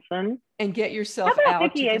 Vicki Abelson, and get yourself How about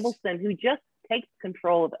out. Vicki Abelson, who just takes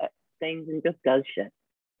control of things and just does shit.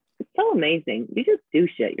 It's so amazing. You just do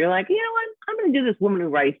shit. You're like, you know what? I'm going to do this woman who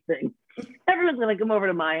writes things. Everyone's going to come over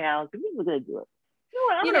to my house and people are going to do it. You know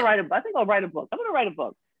what? I'm going to write a book. I think I'll write a book. I'm going to write a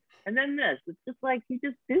book. And then this, it's just like you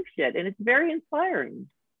just do shit, and it's very inspiring.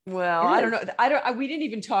 Well, I don't know. We didn't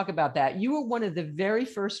even talk about that. You were one of the very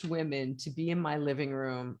first women to be in my living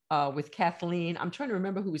room with Kathleen. I'm trying to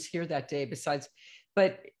remember who was here that day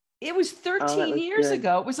but it was 13 years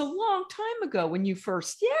ago. It was a long time ago when you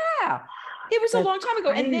first, it was a long time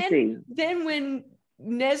ago. Crazy. And then when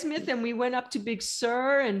Nesmith and we went up to Big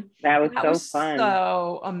Sur, and that was so fun,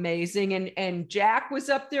 so amazing. And Jack was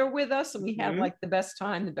up there with us, and we had like the best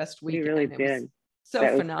time, the best weekend. We really did. So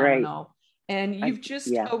that phenomenal. Great. And you've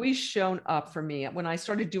just always shown up for me. When I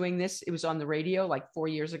started doing this, it was on the radio like 4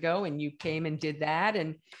 years ago, and you came and did that,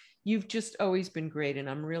 and you've just always been great. And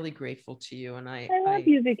I'm really grateful to you. And I love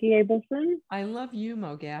you, Vicki Abelson. I love you,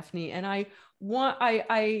 Mo Gaffney. And I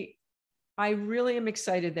really am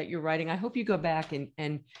excited that you're writing. I hope you go back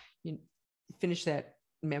and you finish that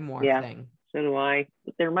memoir thing. So do I.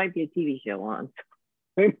 But there might be a TV show on.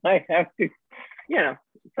 We might have to,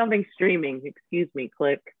 something streaming. Excuse me,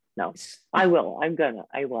 click. No, I will.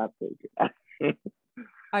 I will absolutely do that.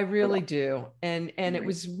 I really do. And it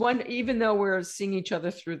was even though we're seeing each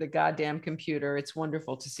other through the goddamn computer, it's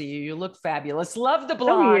wonderful to see you. You look fabulous. Love the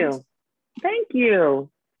blonde. Thank you.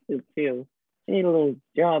 You too. I need a little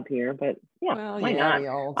job here, but why not?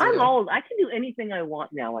 I'm old. I can do anything I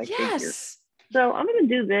want now, I figure. So I'm going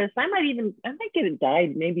to do this. I might get it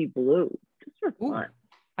dyed maybe blue, just for fun.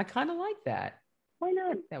 I kind of like that. Why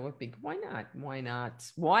not? That would be, why not?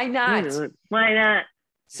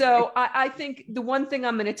 So I think the one thing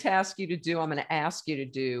I'm going to ask you to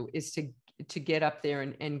do is to get up there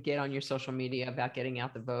and get on your social media about getting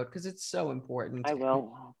out the vote, because it's so important. I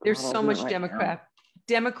will. There's so much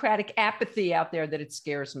democratic apathy out there that it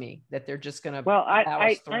scares me that they're just going to. Well,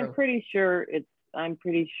 I'm pretty sure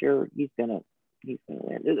he's going to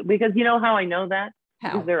win, because you know how I know that?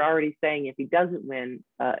 How? Because they're already saying if he doesn't win,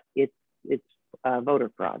 it's voter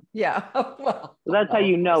fraud. Yeah. Well, so that's how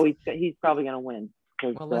you know he's probably going to win.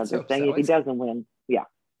 Because they're saying if he doesn't win,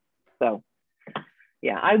 So,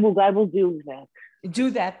 I will do that. Do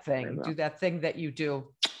that thing. Do that thing that you do.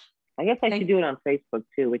 I guess I should do it on Facebook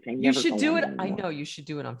too, which I never. You should do it. Anymore. I know you should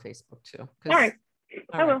do it on Facebook too. All right.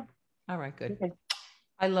 I will. All right. Good. Okay.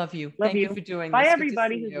 I love you. Thank you for doing this. Bye,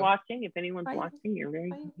 everybody who's watching. If anyone's watching, you're very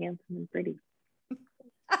handsome and pretty.